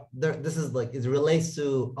this is like, it relates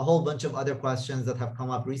to a whole bunch of other questions that have come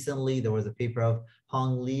up recently. There was a paper of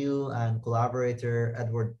Hong Liu and collaborator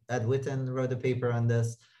Ed Witten wrote a paper on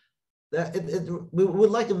this. We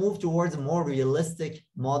would like to move towards more realistic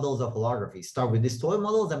models of holography. Start with these toy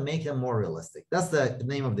models and make them more realistic. That's the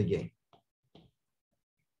name of the game.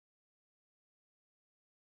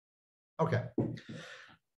 Okay.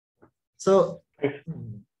 So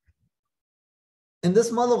in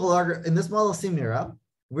this model of CMERA,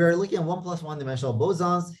 we're looking at 1+1 dimensional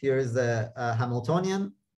bosons. Here is the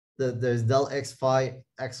Hamiltonian. There's del x phi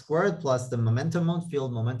x squared plus the momentum mode,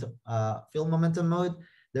 field momentum mode.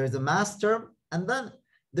 There's a mass term, and then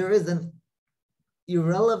there is an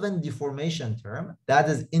irrelevant deformation term that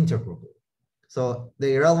is integrable. So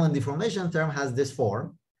the irrelevant deformation term has this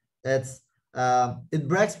form. It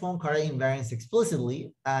breaks Poincare invariance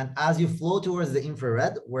explicitly, and as you flow towards the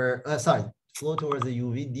infrared, flow towards the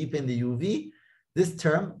UV, deep in the UV, this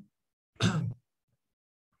term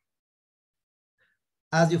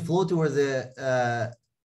as you flow towards the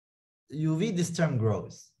UV, this term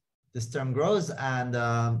grows. This term grows, and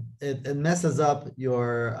it messes up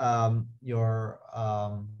your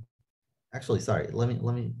actually, sorry, let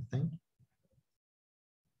me think.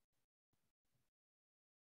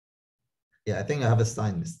 Yeah, I think I have a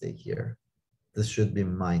sign mistake here. This should be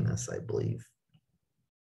minus, I believe.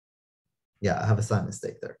 Yeah, I have a sign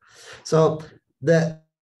mistake there. So the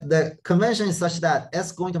convention is such that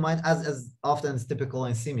S going to minus, as often is typical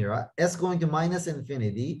in MERA, S going to minus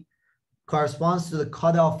infinity corresponds to the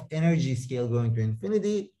cutoff energy scale going to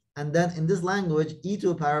infinity. And then in this language, e to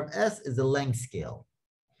the power of S is the length scale.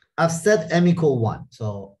 I've set m equal 1.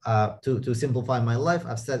 So to simplify my life,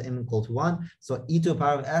 I've set m equal to 1. So e to the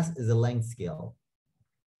power of S is a length scale.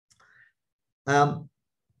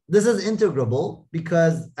 This is integrable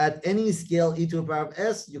because at any scale e to the power of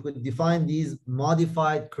S, you could define these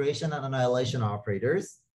modified creation and annihilation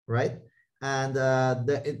operators, right? And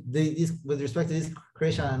these, with respect to these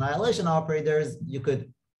creation and annihilation operators, you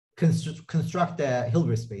could construct a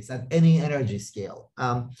Hilbert space at any energy scale.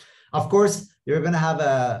 Of course, you're going to have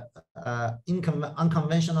a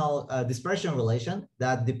unconventional dispersion relation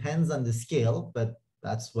that depends on the scale, but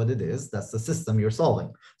that's what it is. That's the system you're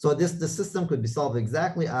solving. So the system could be solved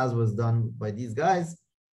exactly as was done by these guys.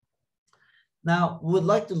 Now, we would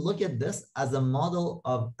like to look at this as a model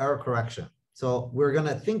of error correction. So we're going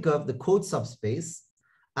to think of the code subspace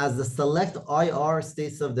as the select IR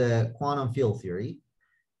states of the quantum field theory.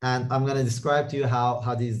 And I'm going to describe to you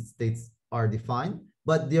how these states are defined.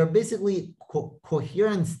 But they are basically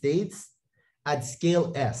coherent states at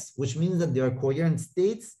scale S, which means that they are coherent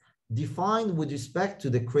states defined with respect to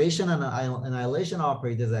the creation and annihilation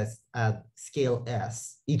operators at scale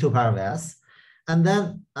S, e to the power of S. And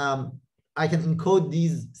then I can encode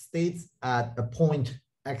these states at a point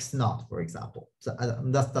x naught, for example. So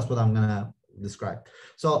that's what I'm going to describe.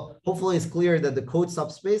 So hopefully it's clear that the code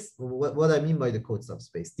subspace, what I mean by the code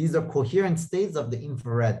subspace, these are coherent states of the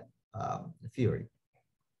infrared theory.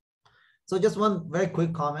 So just one very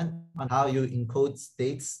quick comment on how you encode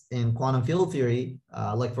states in quantum field theory,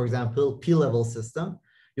 like for example, p-level system.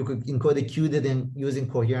 You could encode a qubit in using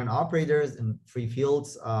coherent operators in free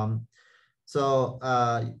fields.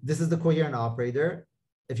 This is the coherent operator.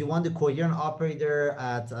 If you want the coherent operator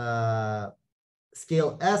at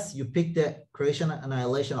scale S, you pick the creation and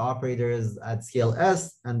annihilation operators at scale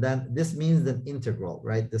S, and then this means an integral,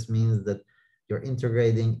 right? This means that you're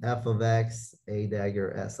integrating f of x, a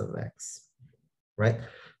dagger s of x, right?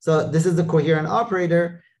 So this is the coherent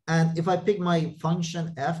operator. And if I pick my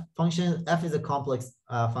function f is a complex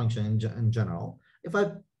function in general. If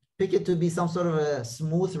I pick it to be some sort of a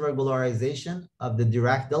smooth regularization of the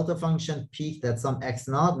Dirac delta function peaked at some x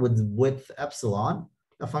naught with width epsilon,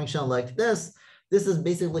 a function like this, this is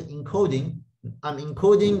basically encoding. I'm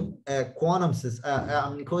encoding a quantum system.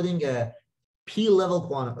 I'm encoding a p-level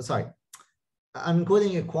quantum. Sorry, I'm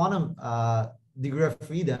encoding a quantum degree of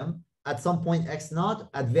freedom at some point x naught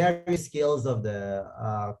at various scales of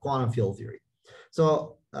the quantum field theory.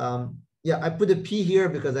 So yeah, I put a p here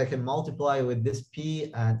because I can multiply with this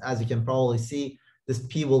p, and as you can probably see, this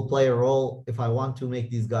p will play a role if I want to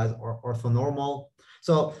make these guys orthonormal.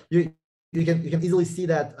 So you can easily see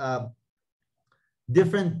that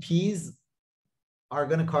different p's are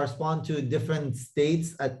going to correspond to different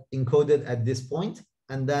states encoded at this point.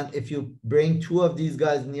 And then if you bring two of these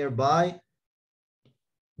guys nearby,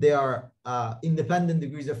 they are independent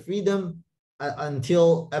degrees of freedom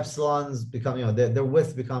until epsilons become, their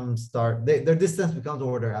width becomes their distance becomes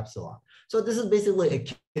order epsilon. So this is basically a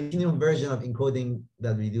continuum version of encoding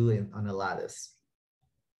that we do on a lattice.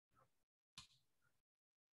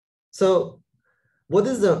 So what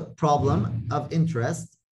is the problem of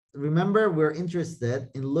interest? Remember, we're interested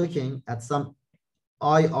in looking at some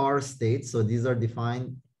IR states. So these are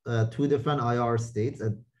defined two different IR states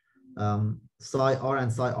at psi r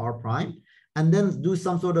and psi r prime, and then do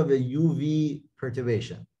some sort of a UV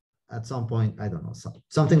perturbation at some point. I don't know,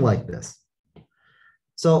 something like this.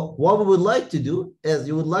 So what we would like to do is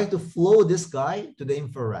you would like to flow this guy to the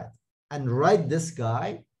infrared and write this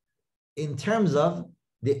guy in terms of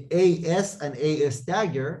the AS and AS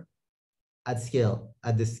dagger at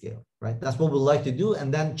this scale, right? That's what we'd like to do,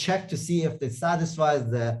 and then check to see if it satisfies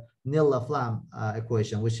the Nil-Laflamme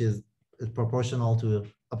equation, which is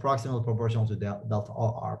approximately proportional to delta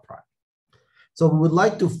R prime. So we would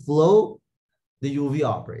like to flow the UV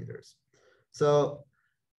operators. So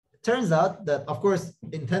it turns out that, of course,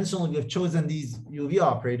 intentionally we've chosen these UV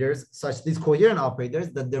operators, these coherent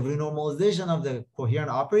operators, that the renormalization of the coherent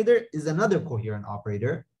operator is another coherent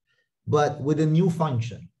operator, but with a new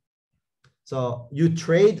function. So you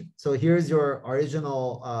trade. So here's your original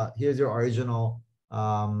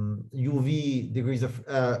UV degrees of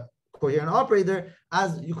coherent operator.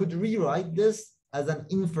 As you could rewrite this as an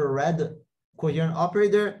infrared coherent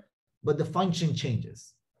operator, but the function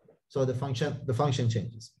changes. So the function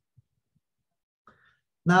changes.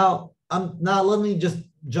 Now let me just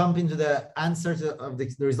jump into the answer of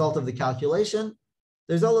the result of the calculation.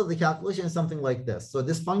 The result of the calculation is something like this. So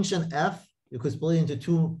this function f, you could split it into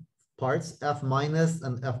two parts, f minus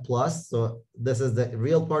and f plus. So this is the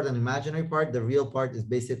real part and imaginary part. The real part is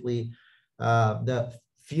basically the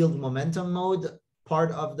field momentum mode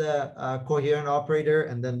part of the coherent operator.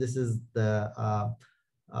 And then this is the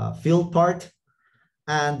field part.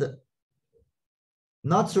 And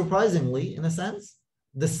not surprisingly, in a sense,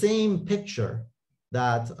 the same picture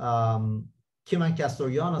that Kim and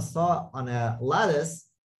Castoriano saw on a lattice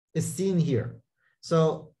is seen here.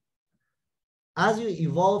 So as you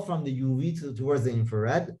evolve from the UV towards the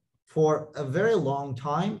infrared, for a very long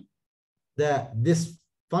time, this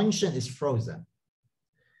function is frozen.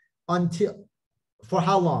 For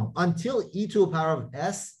how long? Until e to the power of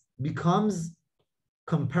s becomes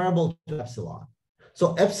comparable to epsilon.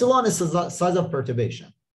 So epsilon is the size of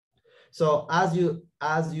perturbation. So as you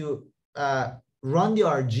run the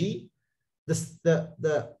RG,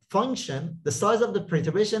 the function, the size of the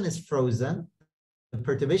perturbation is frozen. The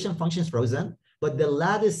perturbation function is frozen, but the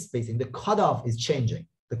lattice spacing, the cutoff is changing.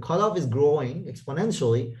 The cutoff is growing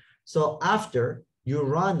exponentially. So after you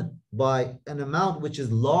run by an amount which is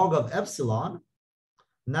log of epsilon,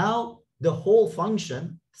 now the whole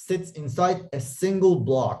function sits inside a single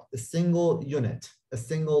block, a single unit, a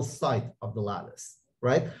single site of the lattice,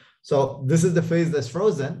 right? So this is the phase that's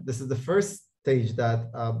frozen. This is the first stage that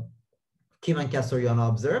Kim and Castoriano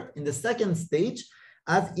observed. In the second stage,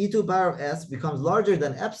 as e to the power of s becomes larger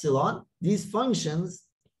than epsilon, these functions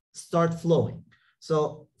start flowing.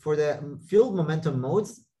 So for the field momentum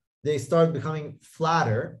modes, they start becoming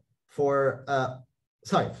flatter. For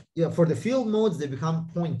the field modes, they become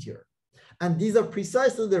pointier. And these are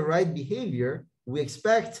precisely the right behavior we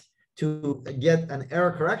expect to get an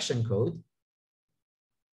error correction code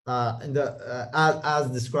as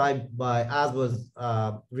described by, as was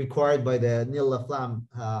required by the Neal-Laflamme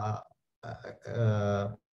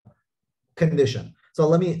condition. So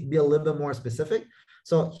let me be a little bit more specific.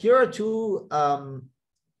 So here are two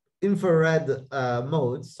infrared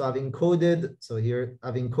modes. So I've encoded,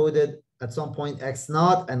 at some point x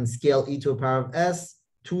naught and scale e to the power of s,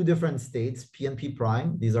 two different states, p and p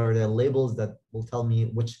prime. These are the labels that will tell me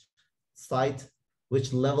which site,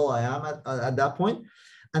 which level I am at that point.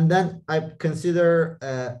 And then I consider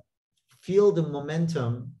field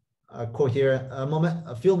momentum coherent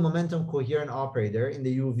operator in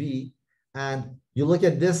the UV. And you look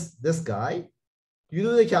at this guy, you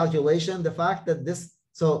do the calculation, the fact that this,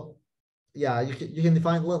 so yeah, you can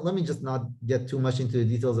define, let me just not get too much into the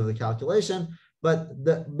details of the calculation, but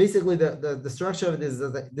basically the structure of it is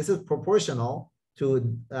that this is proportional to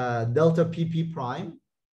delta PP prime,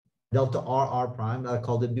 delta RR prime, I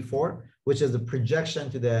called it before, which is the projection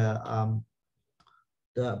to the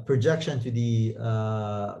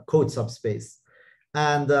code subspace.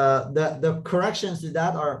 And the corrections to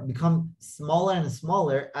that become smaller and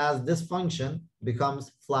smaller as this function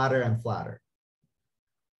becomes flatter and flatter.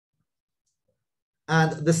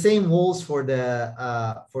 And the same holds for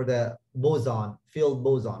the boson, field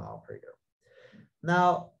boson operator.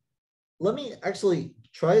 Now, let me actually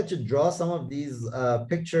try to draw some of these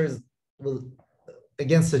pictures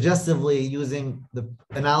again, suggestively using the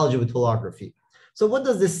analogy with holography. So what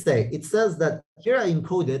does this say? It says that here I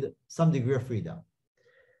encoded some degree of freedom.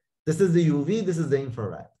 This is the UV, this is the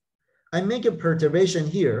infrared. I make a perturbation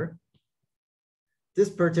here. This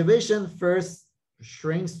perturbation first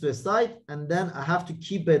shrinks to a site, and then I have to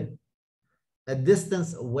keep it a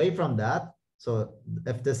distance away from that. So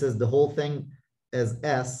if this is the whole thing as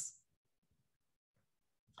S,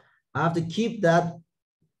 I have to keep that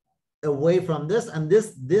away from this, and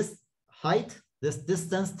this height, this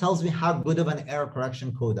distance tells me how good of an error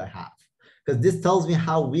correction code I have, because this tells me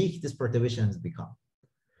how weak this perturbation has become.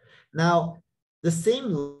 Now, the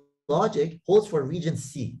same logic holds for region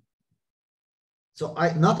C. So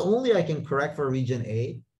not only I can correct for region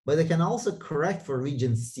A, but I can also correct for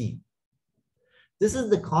region C. This is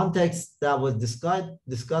the context that was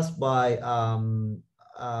discussed by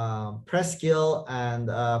Preskill and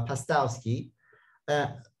Pastowski.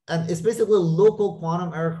 And it's basically local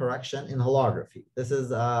quantum error correction in holography. This is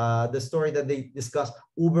the story that they discuss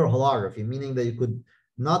uber holography, meaning that you could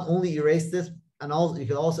not only erase this, and also you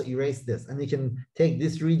can also erase this. And you can take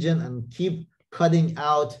this region and keep cutting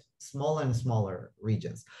out smaller and smaller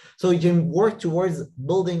regions. So you can work towards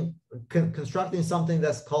building, constructing something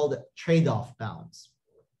that's called trade-off bounds.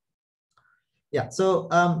 Yeah, so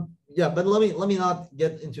yeah, but let me not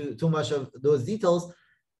get into too much of those details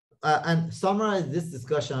and summarize this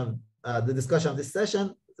discussion, the discussion of this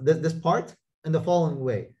session, this part in the following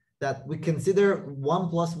way: that we consider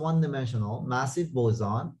 1 + 1 dimensional massive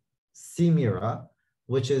boson, MERA,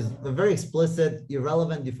 which is a very explicit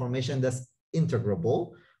irrelevant deformation that's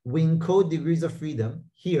integrable. We encode degrees of freedom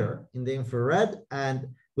here in the infrared,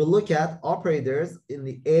 and we look at operators in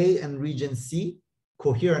the A and region C,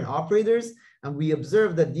 coherent operators, and we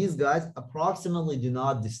observe that these guys approximately do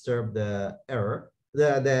not disturb the error,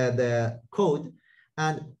 the code.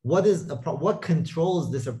 And what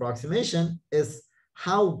controls this approximation is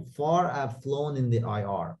how far I've flown in the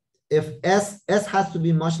IR. If S has to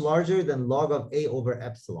be much larger than log of A over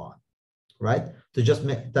epsilon, right? To just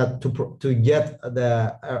make that, to get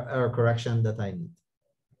the error correction that I need.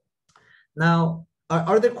 Now,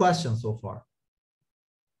 are there questions so far?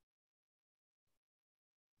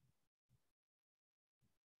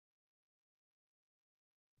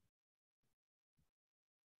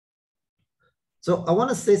 So I want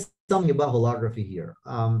to say something about holography here.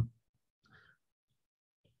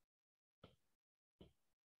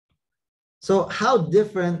 So how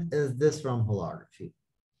different is this from holography?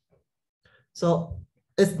 So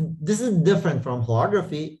this is different from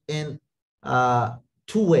holography in 2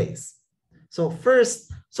 ways. So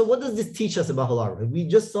first, so what does this teach us about holography? We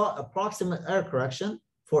just saw approximate error correction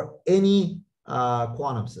for any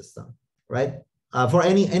quantum system, right? For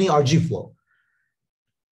any RG flow.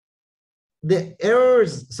 The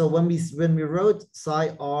errors, so when we wrote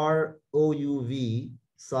psi r OUV,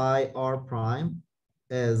 psi r prime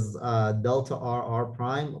as delta r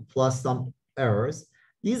prime plus some errors,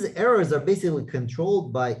 these errors are basically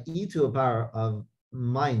controlled by e to the power of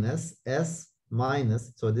minus s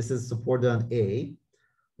minus, so this is supported on A,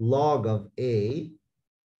 log of A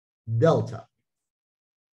delta.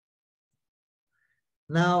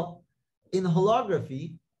 Now, in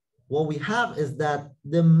holography, what we have is that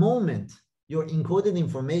the moment your encoded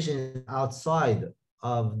information is outside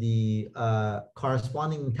of the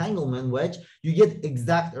corresponding entanglement wedge, you get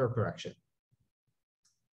exact error correction,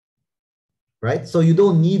 right? So you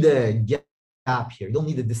don't need a gap here. You don't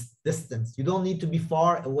need a distance. You don't need to be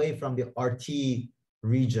far away from the RT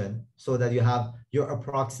region so that you have your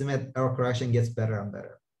approximate error correction gets better and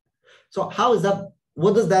better. So how is that?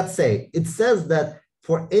 What does that say? It says that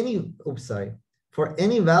for any, for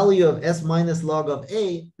any value of S minus log of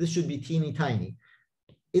A, this should be teeny tiny.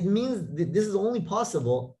 It means that this is only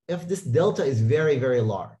possible if this delta is very, very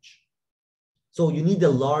large. So you need a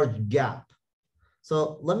large gap.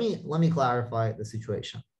 So let me clarify the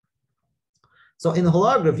situation. So in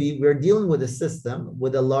holography, we're dealing with a system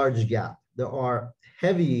with a large gap. There are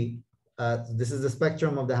heavy, this is the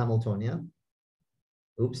spectrum of the Hamiltonian.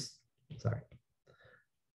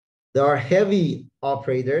 There are heavy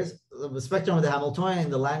operators, the spectrum of the Hamiltonian in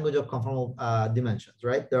the language of conformal dimensions,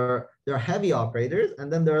 right? There are heavy operators, and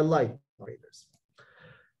then there are light operators.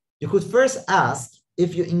 You could first ask,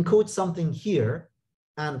 if you encode something here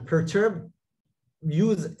and perturb,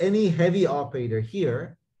 use any heavy operator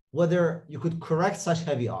here, whether you could correct such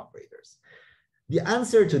heavy operators. The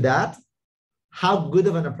answer to that, how good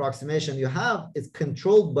of an approximation you have, is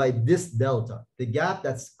controlled by this delta, the gap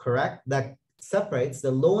that's correct, that separates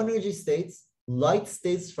the low energy states, light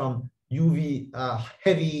states from UV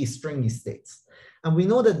heavy stringy states. And we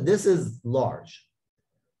know that this is large.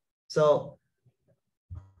 So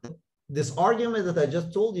this argument that I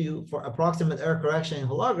just told you for approximate error correction in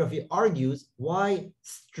holography argues why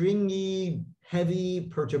stringy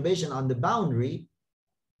heavy perturbation on the boundary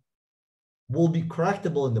will be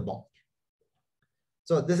correctable in the bulk.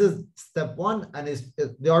 So this is step 1, and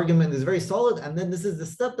the argument is very solid. And then this is the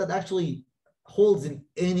step that actually holds in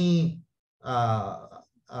any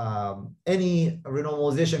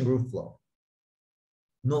renormalization group flow.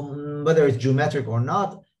 No, whether it's geometric or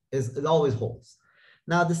not, it always holds.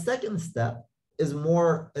 Now the second step is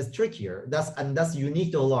trickier. That's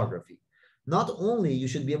unique to holography. Not only you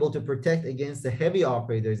should be able to protect against the heavy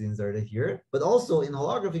operators inserted here, but also in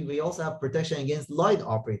holography we also have protection against light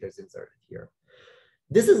operators inserted here.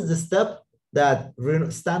 This is the step that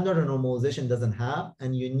standard renormalization doesn't have,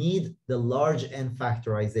 and you need the large N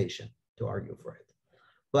factorization to argue for it.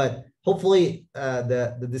 But hopefully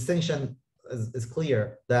the distinction is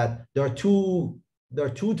clear that there are two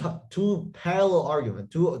parallel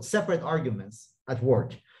arguments, 2 separate arguments at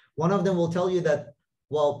work. One of them will tell you that,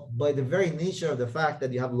 well, by the very nature of the fact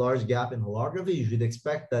that you have large gap in holography, you should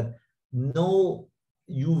expect that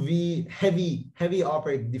UV heavy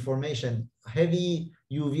operator deformation, heavy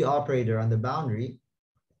UV operator on the boundary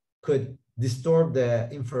could distort the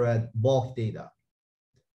infrared bulk data.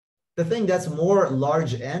 The thing that's more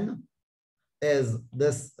large N is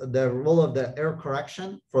the role of the error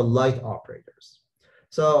correction for light operators.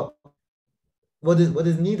 So what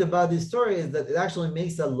is neat about this story is that it actually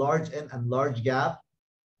makes a large N and large gap,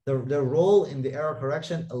 the role in the error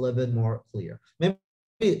correction, a little bit more clear.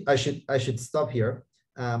 Maybe I should stop here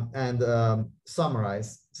and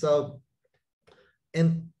summarize. So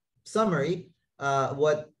in summary,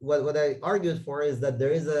 what I argued for is that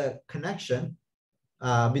there is a connection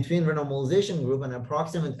between renormalization group and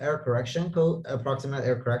approximate error correction,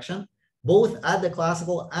 both at the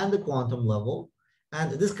classical and the quantum level.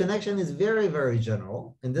 And this connection is very, very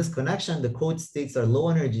general. In this connection, the code states are low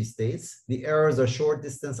energy states. The errors are short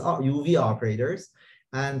distance UV operators.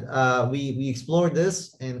 And we explored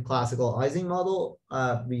this in classical Ising model.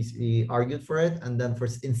 We argued for it. And then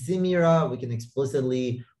in MERA, we can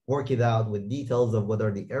explicitly work it out with details of what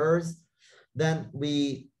are the errors. Then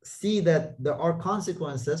we see that there are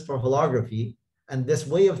consequences for holography. And this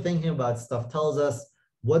way of thinking about stuff tells us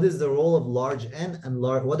what is the role of large N and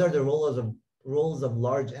what are the roles of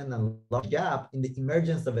large N and large gap in the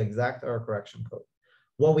emergence of exact error correction code.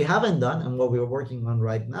 What we haven't done and what we're working on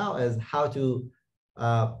right now is how to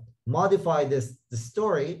modify the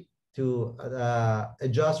story to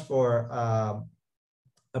adjust for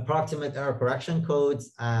approximate error correction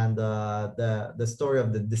codes and the story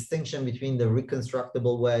of the distinction between the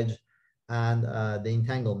reconstructible wedge and the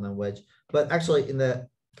entanglement wedge. But actually, in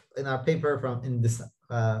our paper from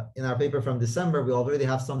December, we already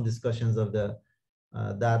have some discussions of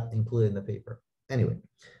that included in the paper. Anyway,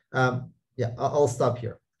 yeah, I'll stop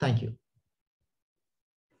here. Thank you.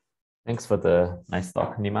 Thanks for the nice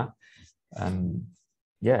talk, Nima.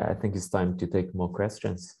 Yeah, I think it's time to take more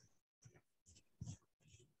questions.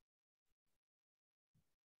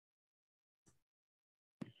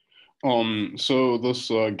 So this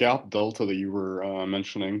gap delta that you were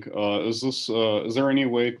mentioning, is there any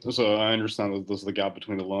way, so I understand that this is the gap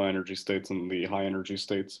between the low energy states and the high energy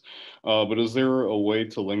states, but is there a way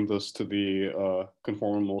to link this to the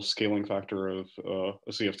conformal scaling factor of a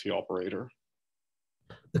CFT operator?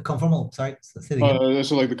 The conformal, sorry, say it again.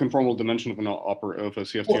 So like the conformal dimension of a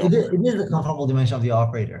CFT operator. It is the conformal dimension of the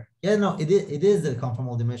operator. Yeah, no, it is the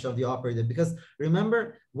conformal dimension of the operator, because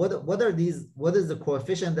remember, what is the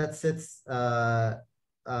coefficient that sits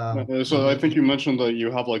so I think you mentioned that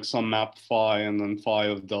you have like some map phi and then phi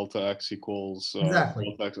of delta x equals exactly.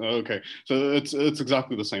 delta x. Okay, so it's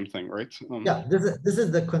exactly the same thing, right? Yeah, this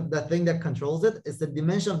is the thing that controls it. It's the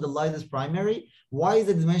dimension of the lightest primary. Why is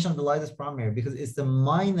the dimension of the lightest primary? Because it's the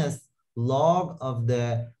minus log of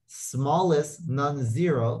the smallest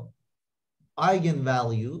non-zero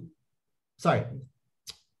eigenvalue. Sorry,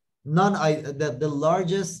 the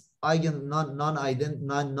largest eigen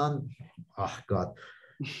non. Oh God.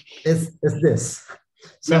 It's this.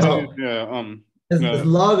 So it's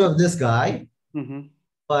log of this guy,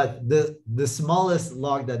 but the smallest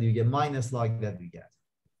log that you get, minus log that you get.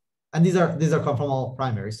 And these are conformal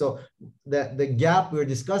primaries. So the gap we're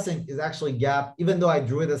discussing is actually gap, even though I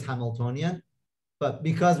drew it as Hamiltonian, but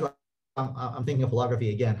because I'm thinking of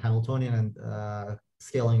holography again, Hamiltonian and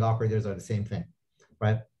scaling operators are the same thing,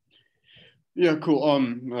 right? Yeah, cool.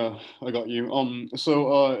 I got you.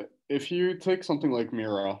 So if you take something like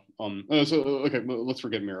MERA, okay, let's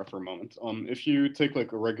forget MERA for a moment. If you take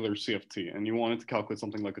like a regular CFT and you wanted to calculate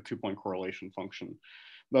something like a 2-point correlation function,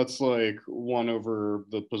 that's like 1 over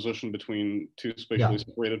the position between two spatially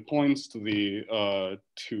separated points to the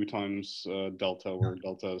 2 times delta, where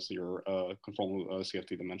delta is your conformal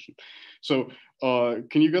CFT dimension. So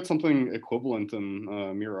can you get something equivalent in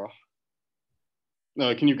MERA?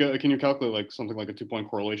 Can you calculate like something like a 2-point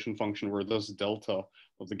correlation function where this delta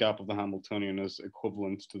of the gap of the Hamiltonian is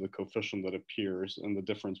equivalent to the coefficient that appears in the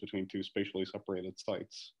difference between 2 spatially separated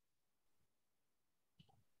sites?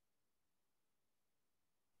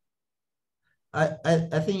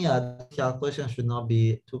 I think the calculation should not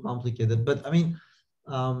be too complicated, but I mean,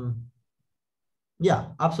 yeah,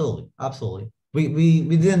 absolutely.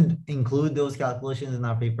 We didn't include those calculations in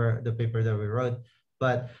our paper, the paper that we wrote.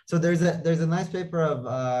 But so there's a nice paper of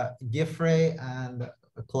Giffrey and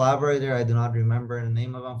a collaborator I do not remember the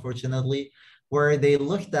name of, unfortunately, where they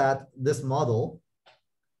looked at this model,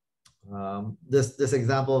 this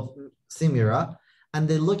example of MERA, and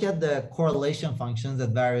they look at the correlation functions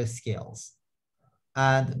at various scales.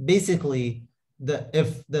 And basically,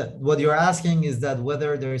 what you're asking is that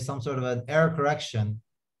whether there is some sort of an error correction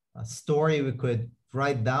story we could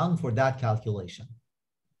write down for that calculation.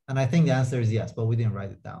 And I think the answer is yes, but we didn't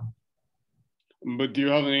write it down. But do you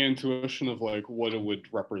have any intuition of like what it would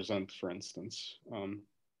represent, for instance?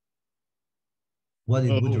 What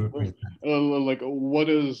it would represent? Like what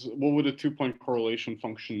would a 2-point correlation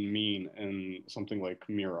function mean in something like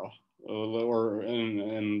MERA, or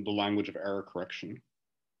in the language of error correction?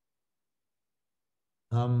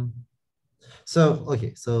 So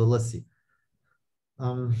let's see.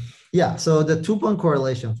 Yeah, so the 2-point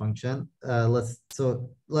correlation function, let's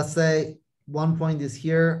say one point is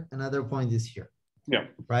here, another point is here. Yeah.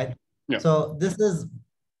 Right? Yeah. So this is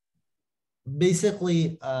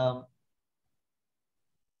basically,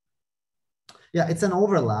 yeah, it's an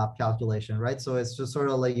overlap calculation, right? So it's just sort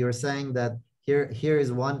of like you're saying that here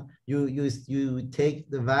is one, you take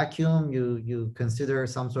the vacuum, you consider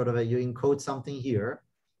some sort of you encode something here,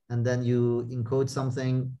 and then you encode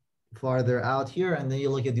something farther out here, and then you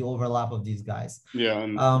look at the overlap of these guys. Yeah,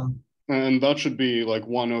 and that should be like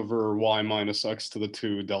 1 over y minus x to the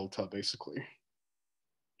 2 delta, basically.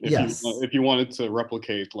 If you wanted to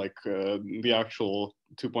replicate like the actual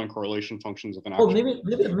 2-point correlation functions of an actual. Oh, maybe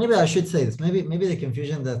I should say this. Maybe the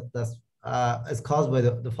confusion that's is caused by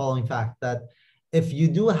the following fact, that if you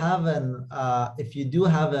do have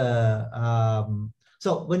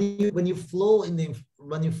so when you flow in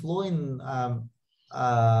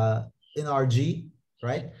RG,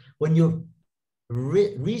 right? When you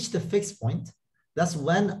reach the fixed point, that's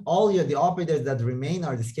when all the operators that remain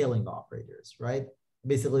are the scaling operators, right?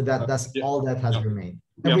 Basically, that's all that has remained.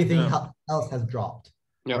 Everything else has dropped,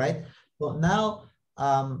 right? So now,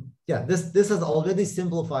 this has already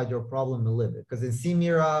simplified your problem a little bit, because in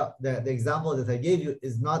CMERA, the example that I gave you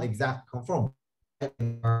is not exact conformal.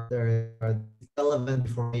 There are relevant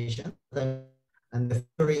information, and the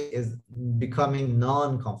theory is becoming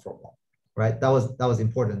non-conformal, right? That was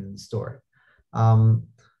important in the story.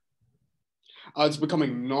 It's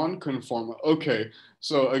becoming non-conformal. Okay,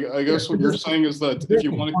 so I guess what you're saying is that if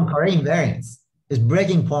you want to Poincare invariance, it's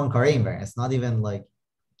breaking Poincare invariance, not even like.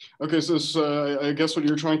 Okay, so I guess what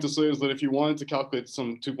you're trying to say is that if you wanted to calculate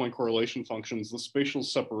some 2-point correlation functions, the spatial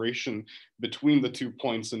separation between the 2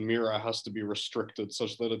 points in MERA has to be restricted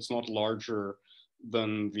such that it's not larger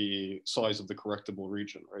than the size of the correctable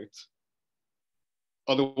region, right?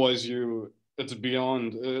 Otherwise, it's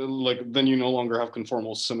beyond, then you no longer have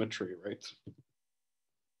conformal symmetry, right?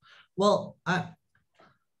 Well,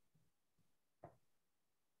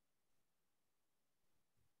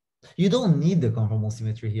 you don't need the conformal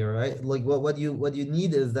symmetry here, right? Like what you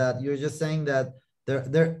need is that you're just saying that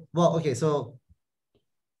well, okay, so.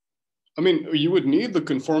 I mean, you would need the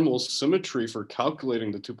conformal symmetry for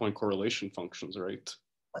calculating the 2-point correlation functions, right?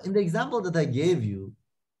 In the example that I gave you,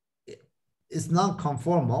 it's not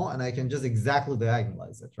conformal, and I can just exactly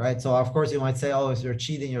diagonalize it, right? So of course you might say, oh, if you're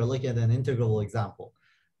cheating, you're looking at an integral example.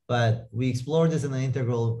 But we explored this in an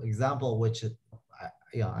integral example, which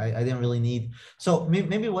I didn't really need. So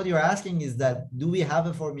maybe what you're asking is that, do we have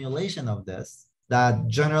a formulation of this that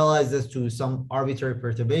generalizes to some arbitrary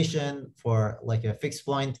perturbation for like a fixed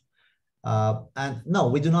point? And no,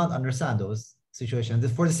 we do not understand those situations.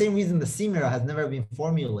 For the same reason, the CMERA has never been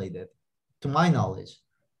formulated, to my knowledge,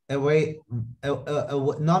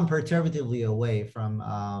 non-perturbatively away from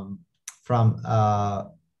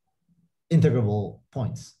integrable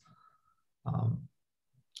points.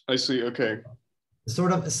 I see. Okay.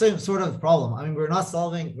 Sort of problem. I mean, we're not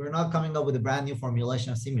coming up with a brand new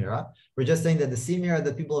formulation of CMERA. We're just saying that the CMERA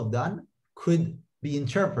that people have done could be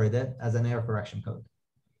interpreted as an error correction code.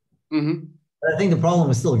 Mm-hmm. But I think the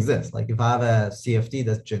problem still exists. Like if I have a CFT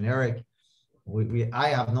that's generic, I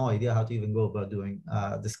have no idea how to even go about doing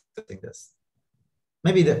discussing this.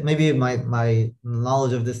 Maybe my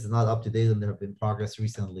knowledge of this is not up to date, and there have been progress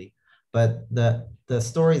recently. But the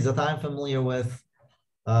stories that I'm familiar with,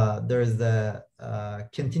 there's the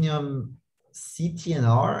continuum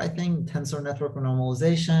CTNR, I think, tensor network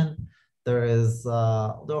renormalization. There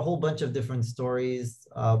are a whole bunch of different stories,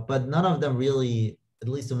 but none of them really, at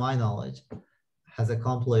least to my knowledge, has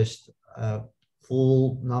accomplished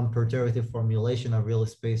full non-perturbative formulation of real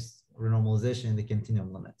space renormalization in the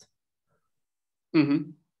continuum limit.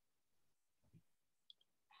 Mm-hmm.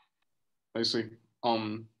 I see.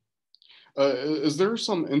 Is there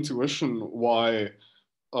some intuition why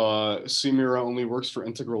CMERA only works for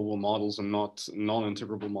integrable models and not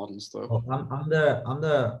non-integrable models, though? Well, I'm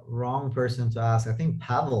the wrong person to ask. I think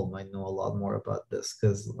Pavel might know a lot more about this,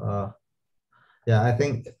 because yeah, I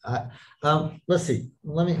think let's see.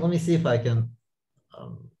 Let me see if I can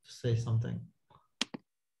say something.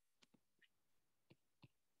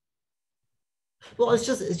 Well, it's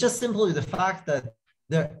just simply the fact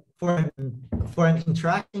that for an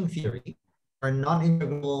interacting theory, or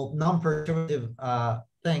non-integrable, non-perturbative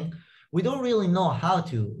thing, we don't really know how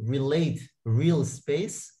to relate real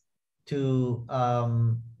space to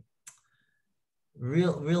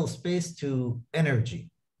real space to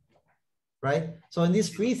energy, right? So in these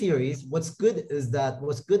free theories, what's good is that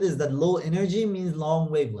low energy means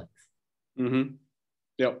long wavelength. Mm-hmm.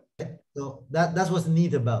 Yep. So that's what's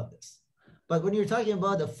neat about this. But when you're talking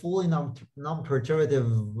about a fully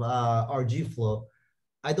non-perturbative RG flow,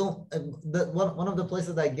 I don't. One of the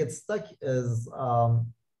places I get stuck is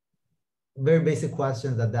very basic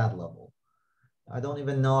questions at that level. I don't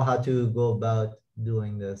even know how to go about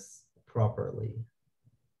doing this properly.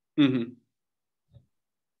 Mm-hmm.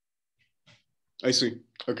 I see.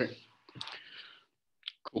 Okay.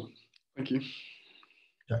 Cool. Thank you.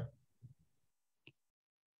 Sure.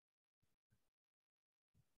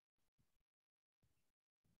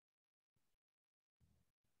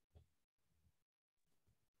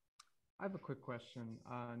 I have a quick question,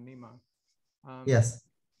 Nima. Yes.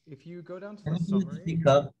 If you go down to Can the you please summary. speak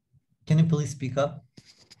up? Can you please speak up?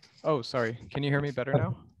 Oh, sorry. Can you hear me better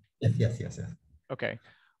now? Yes. Okay.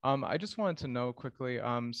 I just wanted to know quickly.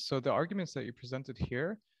 So the arguments that you presented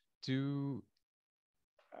here,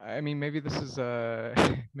 I mean, maybe this is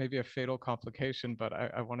maybe a fatal complication, but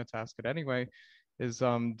I wanted to ask it anyway.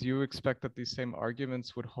 Do you expect that these same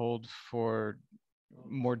arguments would hold for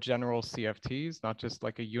more general CFTs, not just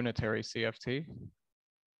like a unitary CFT?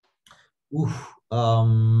 Oof.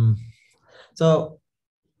 So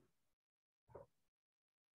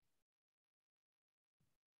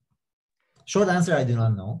short answer, I do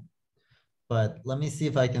not know, but let me see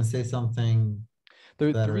if I can say something.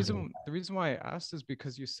 The reason why I asked is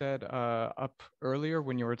because you said up earlier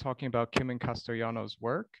when you were talking about Kim and Castellano's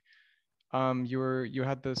work, you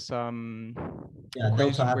had this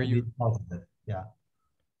equation where you positive. Yeah.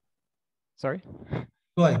 Sorry.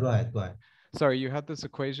 Go ahead. Sorry, you had this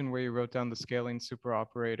equation where you wrote down the scaling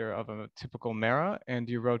superoperator of a typical MERA, and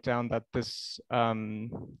you wrote down that this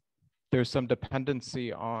there's some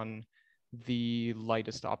dependency on the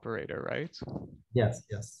lightest operator, right? Yes.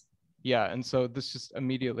 Yeah, and so this just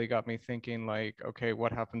immediately got me thinking, like, okay,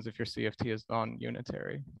 what happens if your CFT is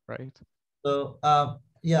non-unitary, right? So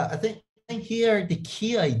yeah, I think here the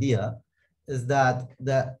key idea is that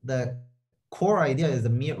the core idea is the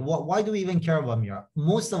MERA. Why do we even care about MERA?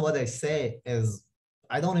 Most of what I say is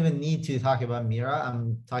I don't even need to talk about MERA.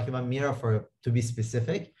 I'm talking about MERA to be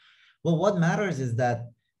specific. But what matters is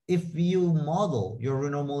that if you model your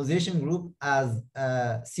renormalization group as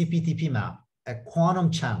a CPTP map, a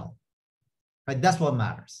quantum channel, right? That's what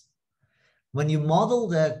matters. When you model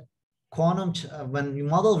the when you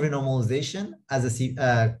model renormalization as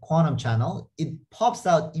a quantum channel, it pops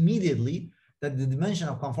out immediately that the dimension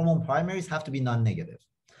of conformal primaries have to be non-negative.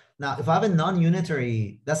 Now, if I have a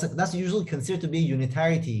non-unitary, that's usually considered to be a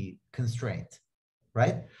unitarity constraint,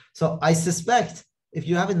 right? So I suspect if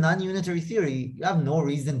you have a non-unitary theory, you have no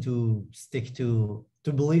reason to stick to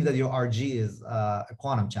believe that your RG is a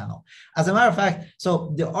quantum channel. As a matter of fact,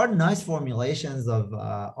 so there are nice formulations of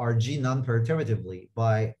RG non-perturbatively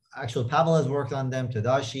by, actually Pavel has worked on them,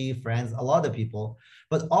 Tadashi, friends, a lot of people,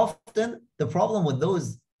 but often the problem with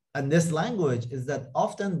those and this language is that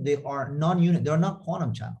often they are non-unit, they're not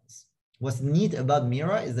quantum channels. What's neat about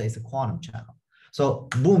MERA is that it's a quantum channel. So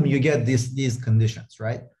boom, you get these conditions,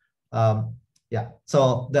 right? Yeah,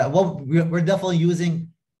 so we're definitely using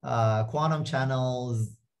quantum channels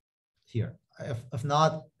here. If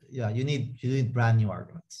not, yeah, you need brand new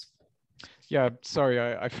arguments. Yeah, sorry,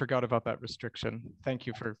 I forgot about that restriction. Thank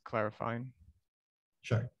you for clarifying.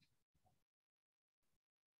 Sure.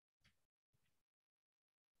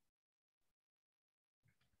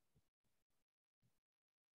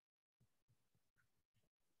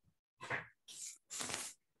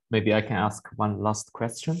 Maybe I can ask one last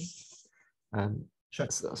question. Sure.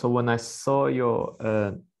 So when I saw your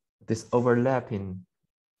this overlapping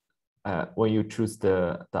when you choose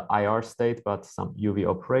the IR state but some UV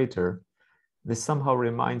operator, this somehow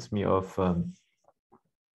reminds me of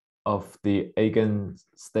the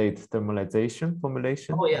eigenstate thermalization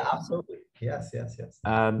formulation. Oh yeah, absolutely. Yes.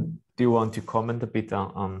 Do you want to comment a bit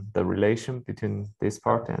on the relation between this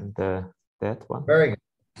part and that one? Very good.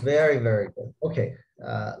 Very good. Okay,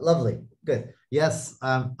 lovely, good. Yes,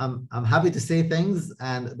 I'm happy to say things,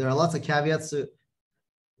 and there are lots of caveats.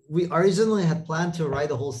 We originally had planned to write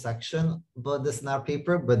a whole section about this in our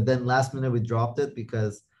paper, but then last minute we dropped it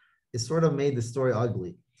because it sort of made the story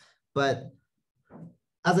ugly. But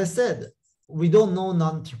as I said, we don't know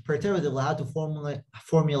non-perturbatively how to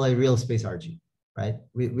formulate real space RG, right?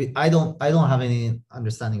 I don't have any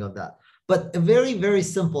understanding of that. But a very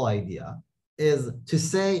simple idea is to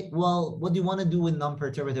say, well, what you want to do with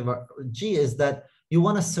non-perturbative G is that you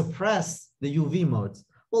want to suppress the UV modes.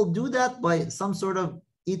 Well, do that by some sort of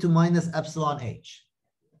e to minus epsilon h.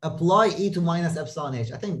 Apply e to minus epsilon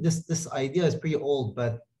h. I think this idea is pretty old,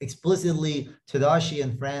 but explicitly Tadashi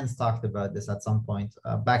and Franz talked about this at some point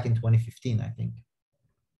back in 2015, I think.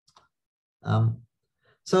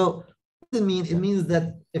 So what does it mean? It means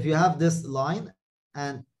that if you have this line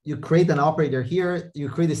and you create an operator here, you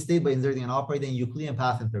create a state by inserting an operator in Euclidean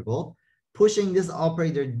path integral, pushing this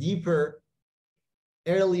operator deeper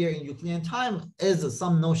earlier in Euclidean time is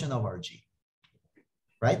some notion of RG,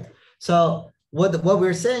 right? So what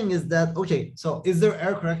we're saying is that, okay, so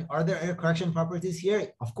are there error correction properties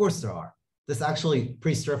here? Of course there are. This is actually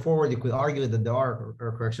pretty straightforward. You could argue that there are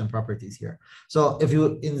error correction properties here. So if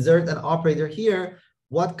you insert an operator here,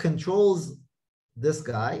 what controls this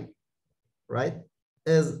guy, right,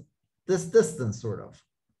 is this distance sort of.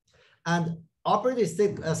 And operator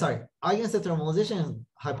state, eigenstate renormalization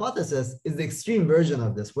hypothesis is the extreme version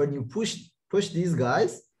of this, when you push these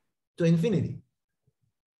guys to infinity.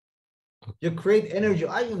 You create energy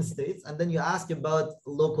eigenstates, and then you ask about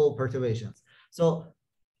local perturbations. So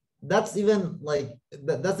that's even like,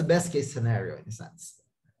 that's the best case scenario in a sense.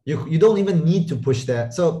 You don't even need to push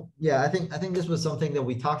that. So yeah, I think this was something that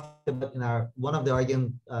we talked about in one of the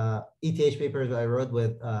ETH papers that I wrote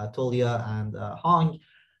with Tolia and Hong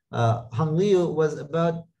Liu, was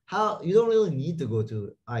about how you don't really need to go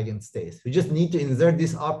to eigenstates. You just need to insert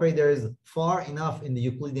these operators far enough in the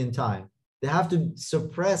Euclidean time. They have to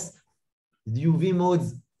suppress the UV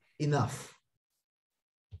modes enough.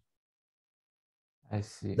 I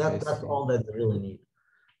see. That's all that they really need.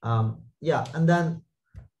 Yeah, and then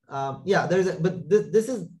yeah, this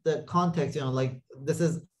is the context, you know, like this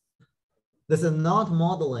is not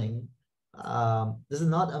modeling. This is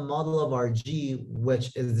not a model of RG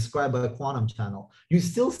which is described by a quantum channel. You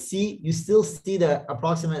still see the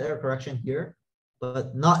approximate error correction here,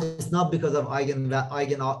 but it's not because of eigen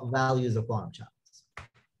values of quantum channels.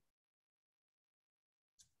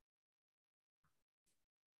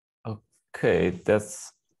 Okay,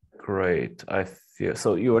 that's great. I feel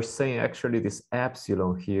so. You are saying actually this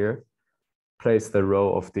epsilon here plays the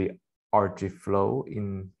role of the RG flow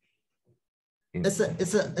in in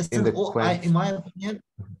my opinion,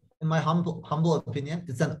 in my humble opinion,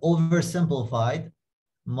 it's an oversimplified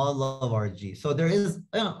model of RG. So there is,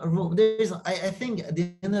 I think at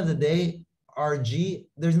the end of the day, RG,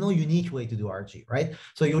 there's no unique way to do RG, right?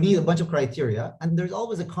 So you need a bunch of criteria, and there's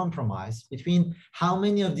always a compromise between how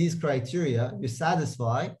many of these criteria you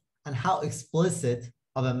satisfy and how explicit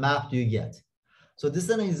of a map do you get. So this is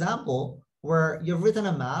an example where you've written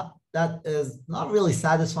a map that is not really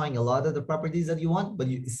satisfying a lot of the properties that you want, but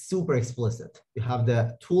it's super explicit. You have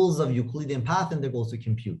the tools of Euclidean path integrals to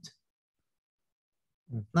compute.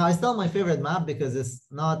 Now, it's not my favorite map because it's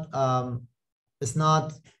not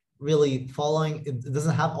really following, it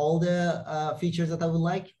doesn't have all the features that I would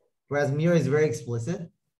like, whereas MERA is very explicit.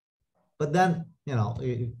 But then, you know,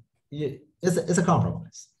 it's a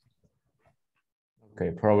compromise.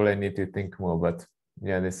 Okay, probably need to think more, but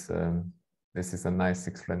yeah, this is a nice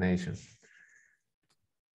explanation.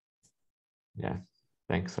 Yeah,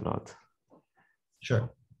 thanks a lot. Sure.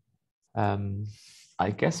 I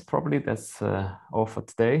guess probably that's all for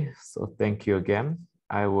today. So thank you again.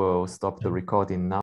 I will stop the recording now.